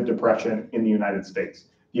massive depression in the United States.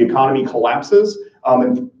 The economy collapses,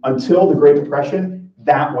 and until the Great Depression,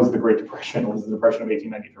 that was the Great Depression, was the Depression of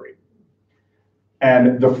 1893.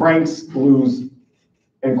 And the Franks lose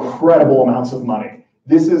incredible amounts of money.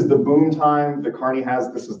 This is the boom time that Kearney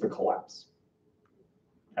has. This is the collapse.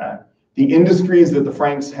 The industries that the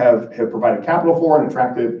Franks have provided capital for and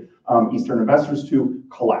attracted Eastern investors to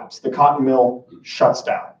collapse. The cotton mill shuts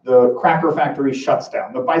down. The cracker factory shuts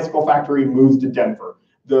down. The bicycle factory moves to Denver.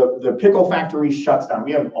 The pickle factory shuts down.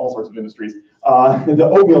 We have all sorts of industries. The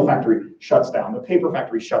oatmeal factory shuts down. The paper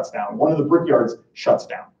factory shuts down. One of the brickyards shuts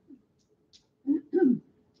down.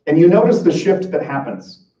 And you notice the shift that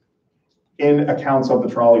happens in accounts of the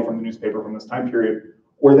trolley from the newspaper from this time period,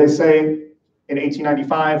 where they say in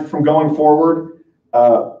 1895, from going forward,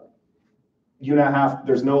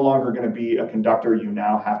 there's no longer going to be a conductor. You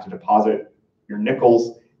now have to deposit your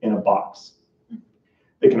nickels in a box.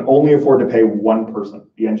 They can only afford to pay one person,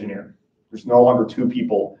 the engineer. There's no longer two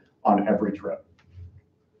people on every trip.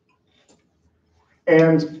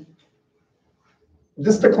 And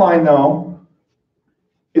this decline, though,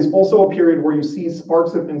 is also a period where you see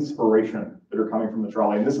sparks of inspiration that are coming from the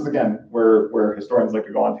trolley. And this is, again, where historians like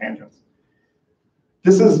to go on tangents.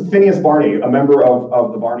 This is Phineas Barney, a member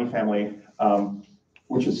of the Barney family,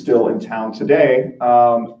 which is still in town today.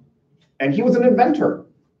 And he was an inventor.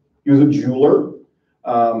 He was a jeweler,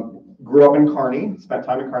 grew up in Kearney, spent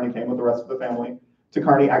time in Kearney, came with the rest of the family to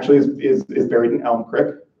Kearney, actually is buried in Elm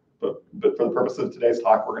Creek. But for the purpose of today's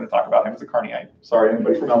talk, we're going to talk about him as a Kearneyite. Sorry,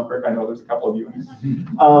 anybody from Elm Creek, I know there's a couple of you.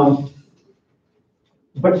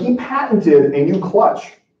 But he patented a new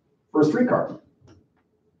clutch for a streetcar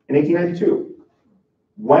in 1892,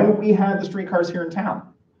 when we had the streetcars here in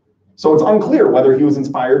town. So it's unclear whether he was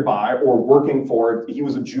inspired by or working for, he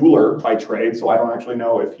was a jeweler by trade, so I don't actually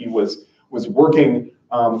know if he was working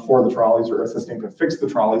for the trolleys or assisting to fix the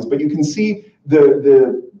trolleys, but you can see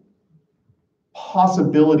the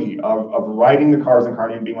possibility of riding the cars in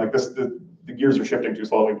Kearney and being like, the gears are shifting too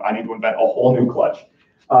slowly, I need to invent a whole new clutch,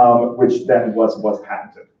 which then was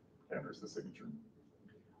patented. And there's the signature.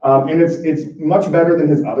 And it's much better than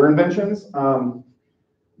his other inventions,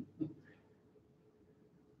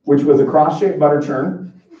 which was a cross-shaped butter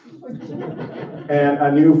churn and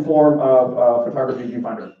a new form of photography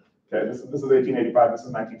viewfinder. Okay, this is 1885, this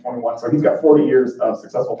is 1921, so he's got 40 years of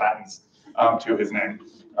successful patents to his name.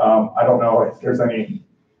 I don't know if there's any,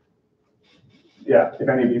 if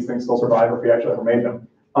any of these things still survive or if he actually ever made them.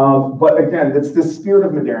 But again, it's this spirit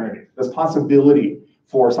of modernity, this possibility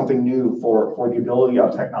for something new, for the ability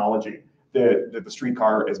of technology that the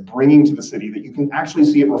streetcar is bringing to the city, that you can actually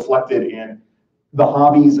see it reflected in the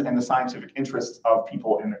hobbies and the scientific interests of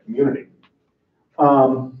people in the community.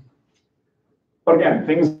 But again,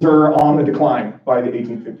 things are on the decline by the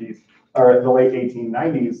 1850s, or the late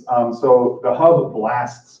 1890s. So the hub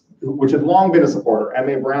blasts, which had long been a supporter.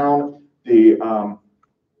 M.A. Brown, the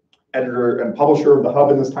editor and publisher of the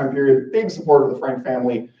hub in this time period, big supporter of the Frank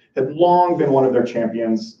family, had long been one of their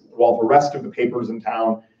champions, while the rest of the papers in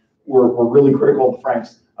town were really critical of the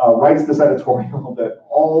Franks. Writes this editorial that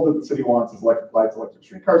all that the city wants is electric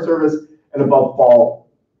streetcar service, and above all,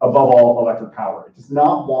 electric power. It does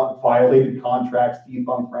not want violated contracts,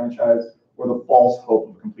 defunct franchise, or the false hope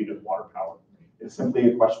of completed water power. It's simply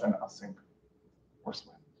a question of sink or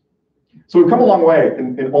swim. So we've come a long way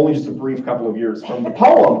in only just a brief couple of years from the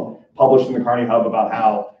poem published in the Kearney Hub about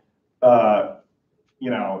how, the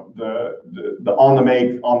on the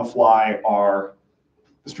make, on the fly are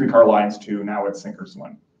the streetcar lines to now it's sink or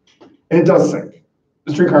swim. And it does sink.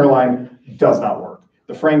 The streetcar line does not work.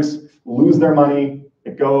 The Franks lose their money.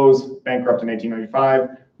 It goes bankrupt in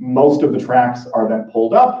 1895. Most of the tracks are then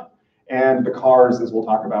pulled up, and the cars, as we'll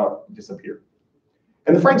talk about, disappear.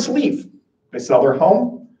 And the Franks leave. They sell their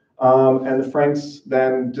home, and the Franks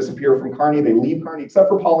then disappear from Kearney. They leave Kearney, except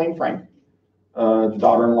for Pauline Frank, the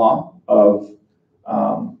daughter-in-law of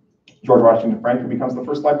George Washington Frank, who becomes the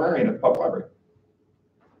first librarian at the public library.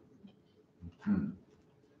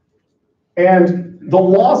 And the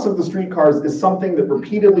loss of the streetcars is something that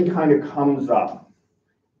repeatedly kind of comes up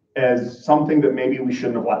as something that maybe we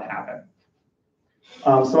shouldn't have let happen.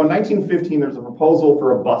 So in 1915, there's a proposal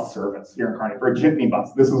for a bus service here in Kearney, for a jitney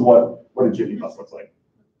bus. This is what a jitney bus looks like.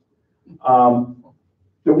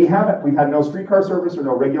 That we haven't. We've had no streetcar service or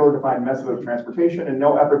no regular defined method of transportation, and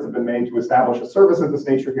no efforts have been made to establish a service of this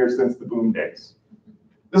nature here since the boom days.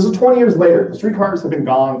 This is 20 years later. The streetcars have been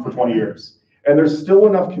gone for 20 years. And there's still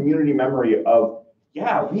enough community memory of,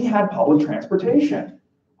 yeah, we had public transportation.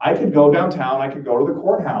 I could go downtown, I could go to the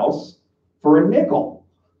courthouse for a nickel.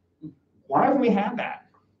 Why haven't we had that?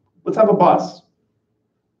 Let's have a bus.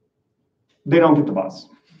 They don't get the bus.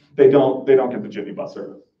 They don't get the jitney bus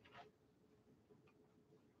service.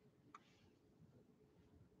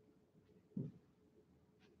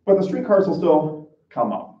 But the streetcars will still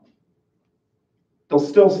come up. They'll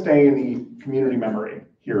still stay in the community memory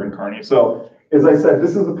here in Kearney. So, as I said,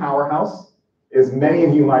 this is a powerhouse. As many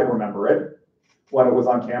of you might remember it, when it was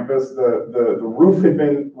on campus, the roof had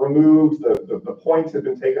been removed, the points had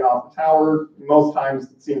been taken off the tower. Most times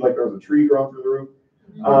it seemed like there was a tree growing through the roof.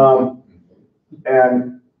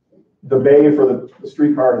 And the bay for the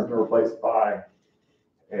streetcar has been replaced by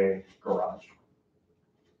a garage.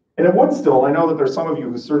 And it would still, I know that there's some of you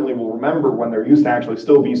who certainly will remember when there used to actually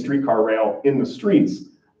still be streetcar rail in the streets,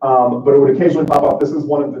 but it would occasionally pop up. This is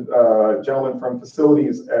one of the gentlemen from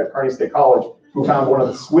facilities at Kearney State College who found one of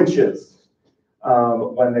the switches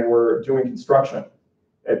when they were doing construction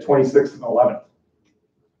at 26th and 11th.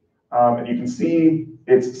 And you can see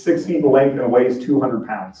it's 6 feet in length and weighs 200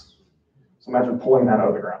 pounds. So imagine pulling that out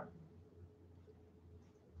of the ground.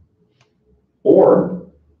 Or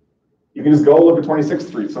you can just go look at 26th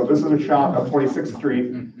Street. So this is a shot of 26th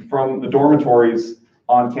Street from the dormitories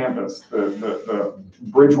on campus, the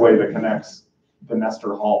bridgeway that connects the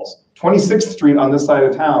Nestor halls. 26th Street on this side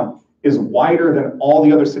of town is wider than all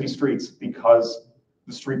the other city streets because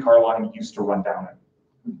the streetcar line used to run down it.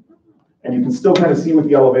 And you can still kind of see with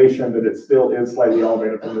the elevation that it still is slightly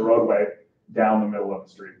elevated from the roadway down the middle of the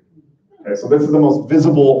street. Okay, so this is the most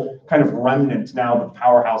visible kind of remnant now that the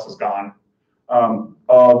powerhouse is gone.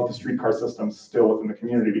 Of the streetcar system still within the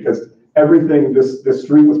community, because everything, this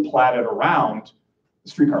street was platted around the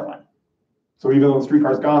streetcar line. So even though the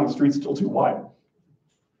streetcar's gone, the street's still too wide.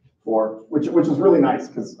 Which is really nice,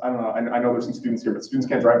 because I don't know, I know there's some students here, but students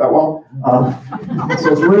can't drive that well.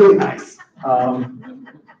 So it's really nice that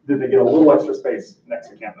they get a little extra space next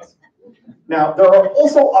to campus. Now, there are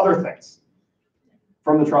also other things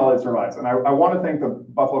from the trolley that survives, and I want to thank the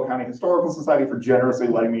Buffalo County Historical Society for generously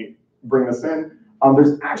letting me bring this in.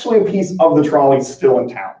 There's actually a piece of the trolley still in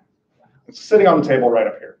town. It's sitting on the table right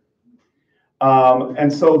up here.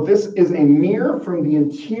 And so this is a mirror from the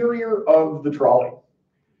interior of the trolley.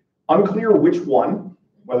 Unclear which one,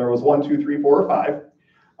 whether it was 1, 2, 3, 4, or 5.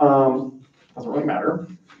 Doesn't really matter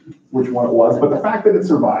which one it was, but the fact that it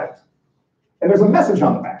survived. And there's a message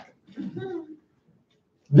on the back.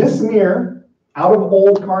 This mirror, out of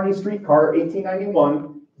old Kearney streetcar,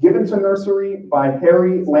 1891, given to nursery by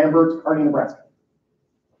Harry Lambert, Kearney, Nebraska.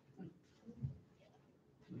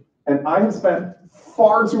 And I have spent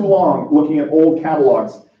far too long looking at old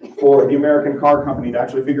catalogs for the American Car Company to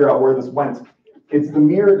actually figure out where this went. It's the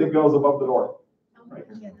mirror that goes above the door. Right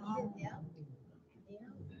here.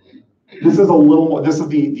 This is a little more, this is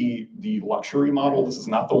the luxury model. This is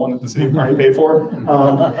not the one that the city of Kearney paid for.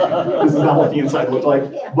 This is not what the inside looked like,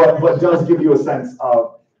 but does give you a sense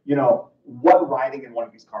of, you know, what riding in one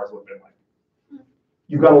of these cars would have been like.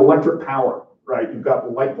 You've got electric power, right? You've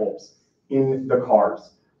got light bulbs in the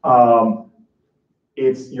cars.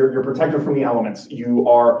 You're protected from the elements.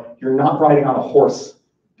 You're not riding on a horse.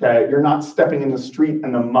 Okay, you're not stepping in the street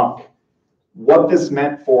and the muck. What this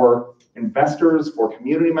meant for investors, for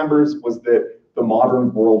community members, was that the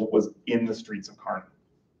modern world was in the streets of Kearney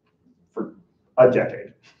for a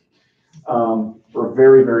decade, for a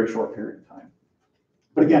very, very short period of time.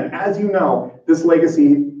 But again, as you know, this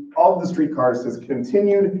legacy of the streetcars has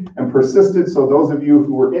continued and persisted. So those of you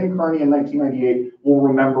who were in Kearney in 1998 will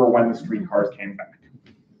remember when the streetcars came back.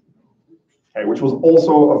 Okay, which was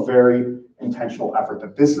also a very intentional effort,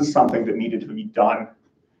 that this is something that needed to be done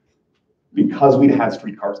because we'd had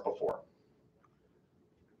streetcars before.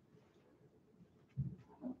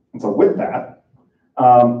 And so with that,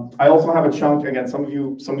 I also have a chunk, again, some of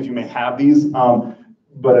you may have these,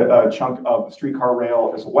 but a chunk of streetcar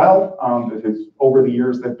rail as well, that has, over the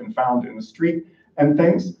years, they've been found in the street and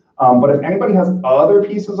things. But if anybody has other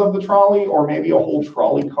pieces of the trolley, or maybe a whole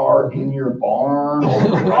trolley car in your barn or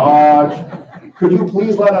garage, could you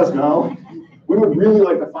please let us know? We would really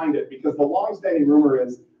like to find it, because the long-standing rumor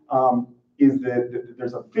is that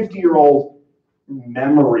there's a 50-year-old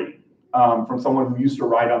memory from someone who used to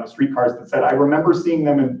ride on the streetcars that said, I remember seeing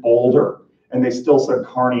them in Boulder, and they still said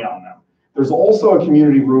Kearney on them. There's also a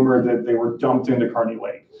community rumor that they were dumped into Kearney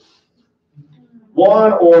Lake.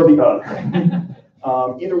 One or the other.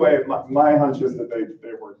 Either way, my hunch is that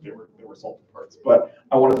they were sold to parts. But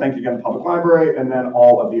I want to thank again the Public Library, and then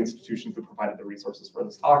all of the institutions that provided the resources for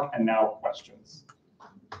this talk. And now questions.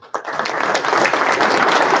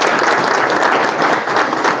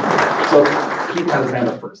 So Keith has his hand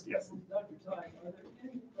up first. Yes. Dr. Ty, are there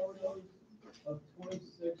any photos of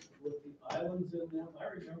 26 with the islands in them? I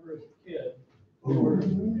remember as a kid, they were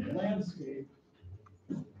landscape,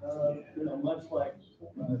 much like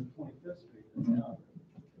 25th Street now.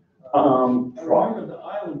 I remember the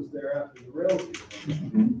islands there after the railroad.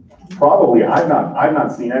 Probably. I've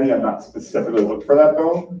not seen any. I've not specifically looked for that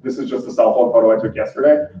though. This is just a cell phone photo I took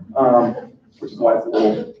yesterday, which is why it's a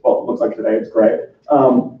little, well, it looks like today it's great.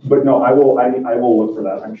 But no, I will look for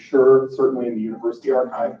that. I'm sure certainly in the university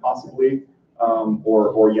archive, possibly,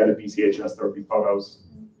 or yet at BCHS, there would be photos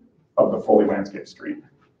of the fully landscaped street.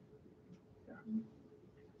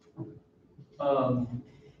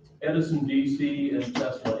 Edison DC and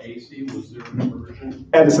Tesla AC, was there a conversion?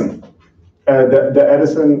 Edison. The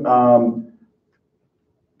Edison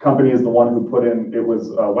company is the one who put in, it was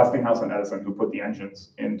Westinghouse and Edison who put the engines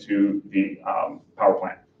into the power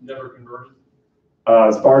plant. Never converted?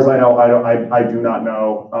 As far as I know, I do not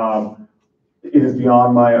know. It is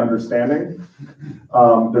beyond my understanding.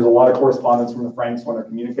 There's a lot of correspondence from the Franks when they're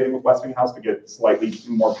communicating with Westinghouse to get slightly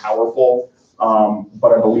more powerful,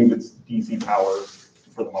 but I believe it's DC power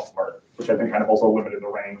for the most part, which I think kind of also limited the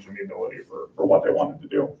range and the ability for what they wanted to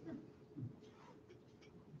do.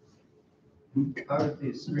 How did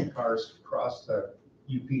these streetcars cross the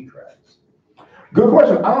UP tracks? Good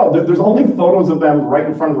question. Oh, there's only photos of them right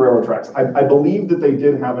in front of the railroad tracks. I believe that they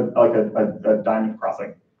did have a diamond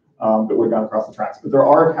crossing that would have gone across the tracks. But there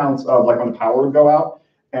are accounts of like when the power would go out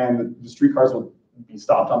and the streetcars would be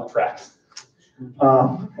stopped on the tracks.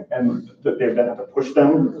 And that they then have to push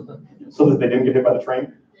them so that they didn't get hit by the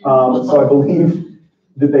train. So I believe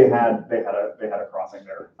that they had a crossing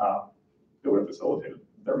there that would have facilitated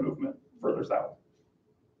their movement further south.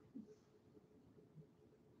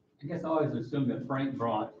 I guess I always assumed that Frank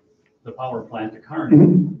brought the power plant to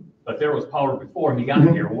Kearney, but there was power before he got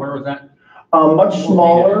here. Where was that? Much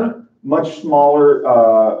smaller,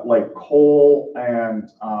 like coal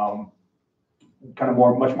and kind of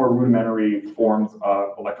much more rudimentary forms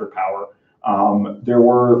of electric power. There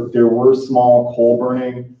were small coal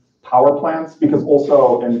burning power plants because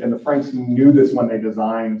also, and the Franks knew this when they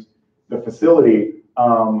designed the facility,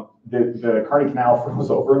 the Kearney Canal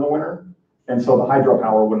froze over in the winter. And so the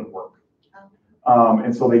hydropower wouldn't work.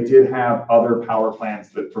 And so they did have other power plants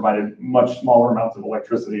that provided much smaller amounts of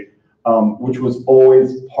electricity, which was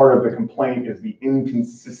always part of the complaint is the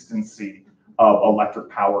inconsistency of electric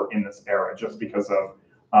power in this era, just because of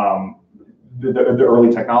the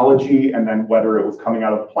early technology and then whether it was coming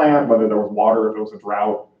out of the plant, whether there was water, if it was a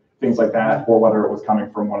drought, things like that, or whether it was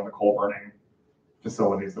coming from one of the coal burning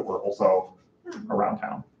facilities that were also around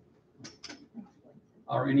town.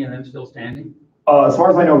 Are any of them still standing? As far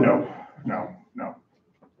as I know, no.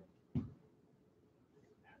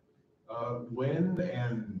 When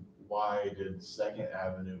and why did Second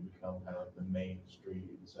Avenue become kind of the main street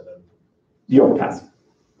instead of The overpass.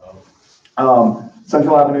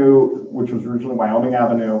 Central Avenue, which was originally Wyoming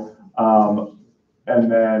Avenue,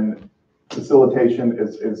 and then facilitation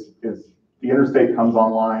is the interstate comes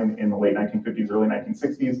online in the late 1950s, early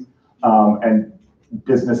 1960s, and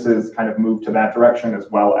businesses kind of moved to that direction as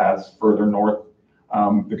well as further north.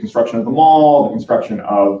 The construction of the mall, the construction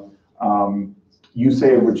of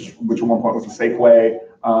USAID, which at one point was a Safeway,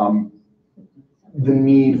 the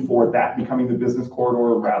need for that becoming the business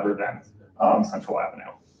corridor rather than Central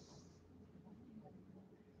Avenue.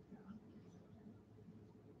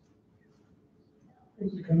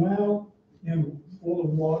 Was the canal full of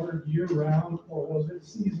water year round, or was it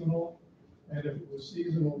seasonal? And if it was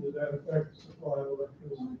seasonal, did that affect the supply of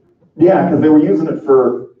electricity? Yeah, because they were using it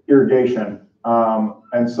for irrigation.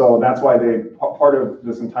 And so that's why part of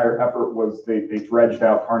this entire effort was they dredged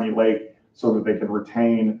out Kearney Lake so that they could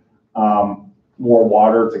retain more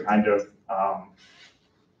water to kind of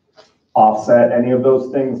offset any of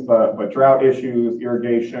those things. But drought issues,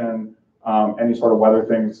 irrigation, any sort of weather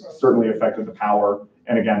things certainly affected the power.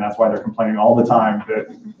 And again, that's why they're complaining all the time that,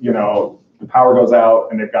 you know, the power goes out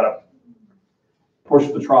and they've got to push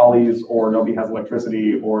the trolleys, or nobody has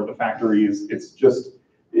electricity, or the factories. It's just,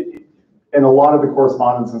 and a lot of the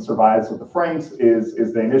correspondence and survives with the Franks is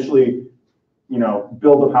they initially, you know,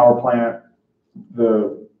 build the power plant.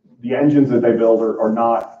 The engines that they build are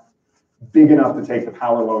not big enough to take the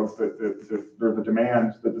power loads or the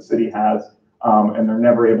demand that the city has, and they're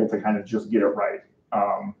never able to kind of just get it right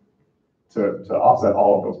to offset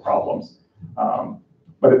all of those problems.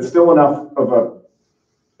 But it's still enough of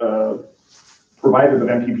a provided that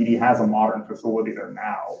MPPD has a modern facility there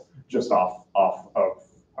now, just off of the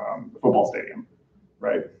football stadium,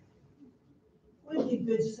 right? When did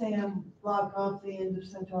Good Sam block off the end of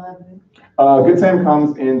Central Avenue? Good Sam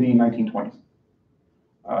comes in the 1920s.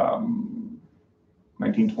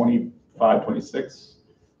 1925, 26.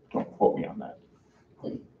 Don't quote me on that.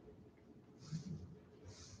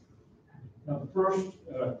 Now, the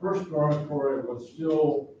first dormitory was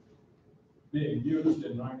still being used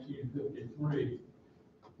in 1953.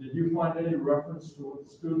 Did you find any reference to what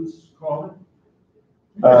the students called it?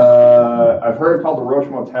 I've heard it called the Roche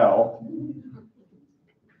Motel.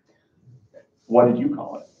 What did you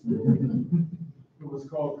call it? It was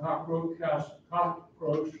called Cockroach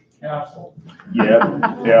Castle.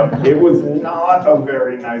 Yeah. It was not a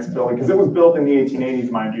very nice building because it was built in the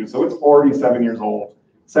 1880s, mind you. So it's already 7 years old,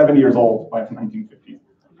 70 years old by the 1950s.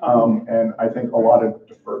 And I think a lot of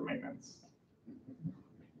deferred maintenance.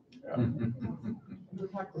 Yeah. The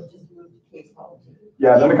cockroaches moved to Case Hall too.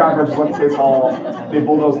 Yeah, then the cockroaches went to Case Hall, they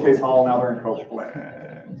bulldozed Case Hall, now they're in Copeland.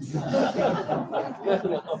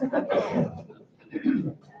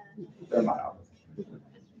 They're my office.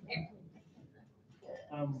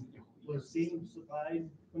 Was steam supplied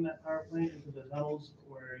from that power plant into the tunnels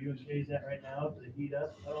where UNK is at right now to heat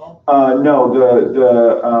up at all? No,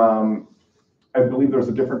 I believe there's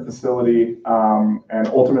a different facility, and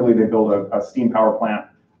ultimately they build a steam power plant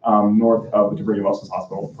north of the tuberculosis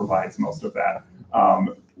hospital, provides most of that,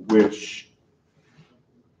 which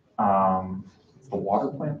is the water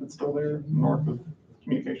plant that's still there north of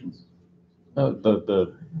communications.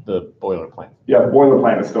 The boiler plant. Yeah, the boiler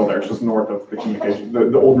plant is still there. It's just north of the communication.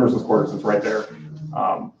 The old nurses' quarters is right there,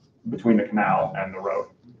 between the canal and the road.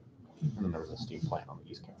 And then there was a steam plant on the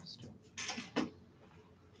east campus too.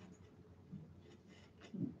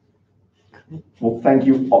 Well, thank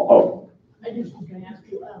you. Oh, I just was gonna ask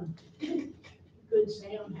you, could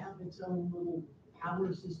Sam have its own little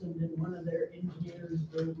power system that one of their engineers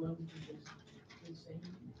would love to just say?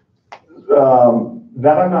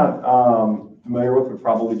 that I'm not familiar with, but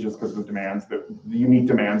probably just because of the demands, the unique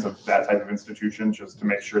demands of that type of institution, just to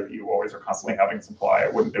make sure that you always are constantly having supply.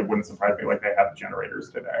 It wouldn't surprise me like they have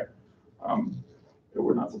generators today. It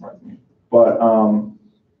would not surprise me. But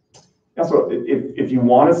yeah, so if you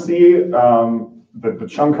want to see the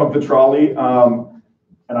chunk of the trolley,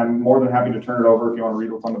 and I'm more than happy to turn it over if you want to read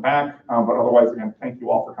what's on the back. But otherwise, again, thank you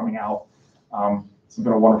all for coming out. It's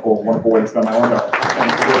been a wonderful, wonderful way to spend my window.